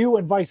about you,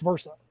 and vice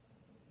versa.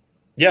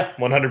 Yeah,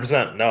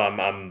 100%. No,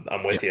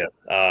 I'm with you.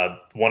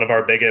 One of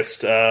our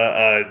biggest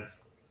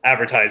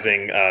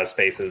advertising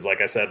spaces,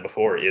 like I said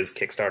before, is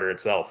Kickstarter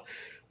itself.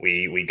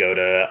 We go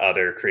to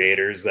other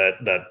creators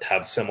that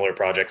have similar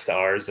projects to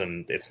ours,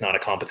 and it's not a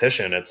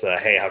competition. It's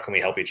hey, how can we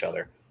help each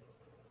other?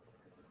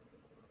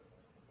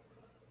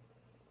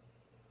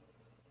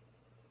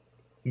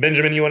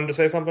 Benjamin, you wanted to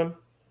say something?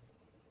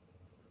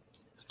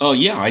 Oh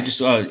yeah, I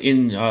just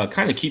in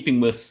kind of keeping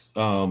with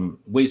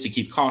ways to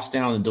keep costs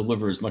down and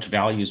deliver as much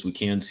value as we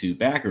can to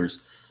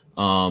backers.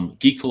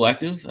 Geek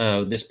Collective,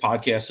 this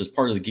podcast is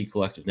part of the Geek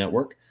Collective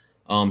network.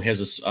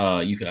 Has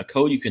a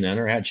code you can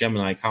enter at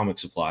Gemini Comic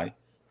Supply.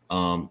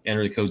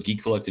 Enter the code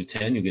Geek Collective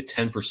 10. You'll get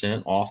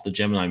 10% off the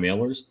Gemini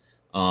mailers.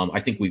 I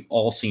think we've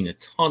all seen a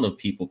ton of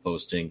people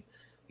posting,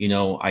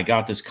 I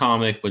got this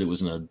comic, but it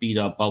was in a beat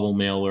up bubble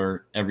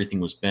mailer. Everything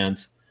was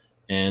bent.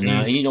 And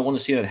you don't want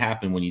to see that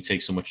happen when you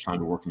take so much time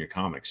to work on your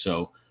comic.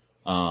 So,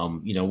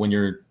 when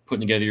you're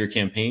putting together your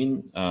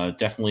campaign,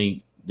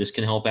 definitely this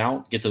can help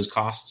out, get those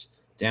costs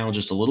down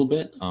just a little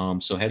bit.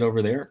 So head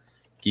over there.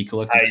 Geek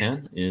Collective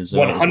 10 is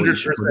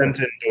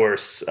 100%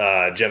 endorse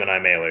Gemini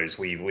mailers.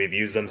 We've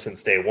used them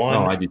since day one.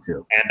 Oh, I do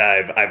too. And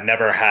I've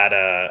never had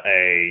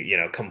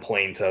a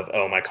complaint of,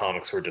 oh, my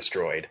comics were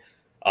destroyed.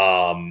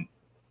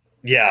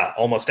 Yeah,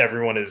 almost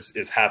everyone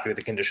is happy with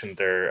the condition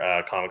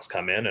their comics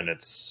come in, and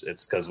it's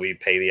because we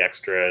pay the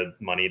extra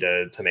money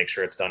to make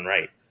sure it's done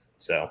right.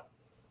 So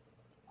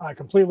I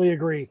completely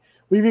agree.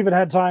 We've even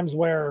had times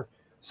where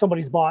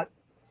somebody's bought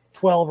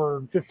 12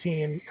 or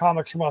 15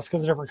 comics from us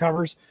because of different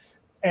covers,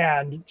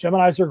 and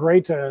Geminis are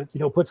great to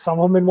put some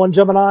of them in one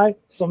Gemini,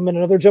 some in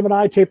another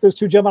Gemini, tape those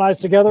two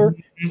Geminis together,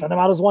 send them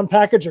out as one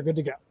package. You're good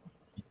to go.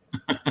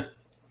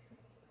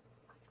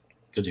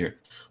 Good to hear.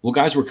 Well,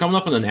 guys, we're coming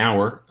up in an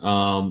hour,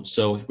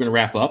 so we're going to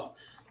wrap up.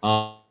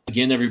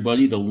 Again,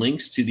 everybody, the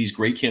links to these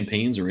great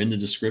campaigns are in the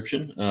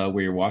description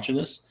where you're watching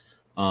this.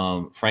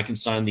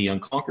 Frankenstein the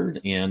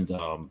Unconquered, and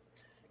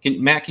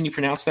Matt, can you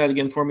pronounce that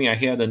again for me? I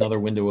had another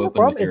window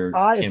open with your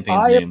campaign's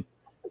name.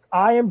 It's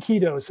I Am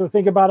Keto, so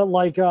think about it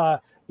like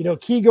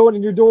key going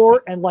in your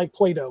door and like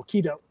Play-Doh,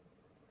 Keto.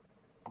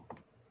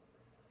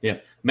 Yeah,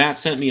 Matt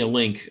sent me a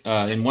link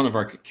in one of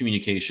our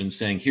communications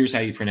saying, here's how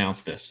you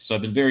pronounce this. So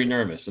I've been very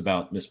nervous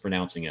about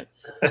mispronouncing it.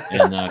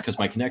 And because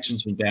my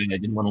connection's been bad, I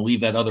didn't want to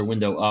leave that other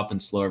window up and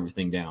slow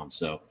everything down.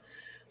 So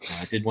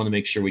I did want to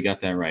make sure we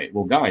got that right.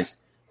 Well, guys,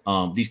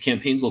 these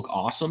campaigns look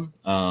awesome.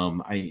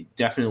 I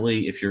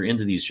definitely, if you're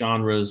into these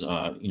genres,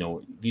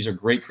 these are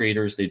great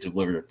creators. They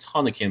delivered a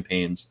ton of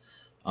campaigns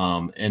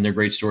and they're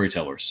great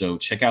storytellers. So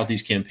check out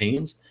these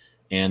campaigns.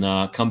 And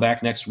come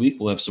back next week.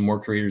 We'll have some more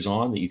creators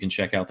on that you can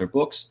check out their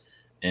books.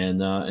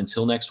 And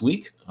until next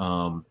week,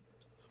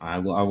 I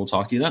will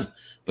talk to you then.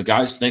 But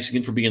guys, thanks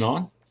again for being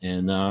on.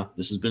 And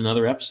this has been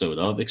another episode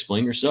of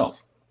Explain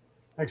Yourself.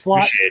 Thanks a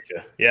lot. Appreciate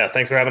you. Yeah,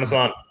 thanks for having us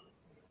on.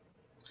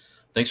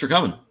 Thanks for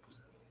coming.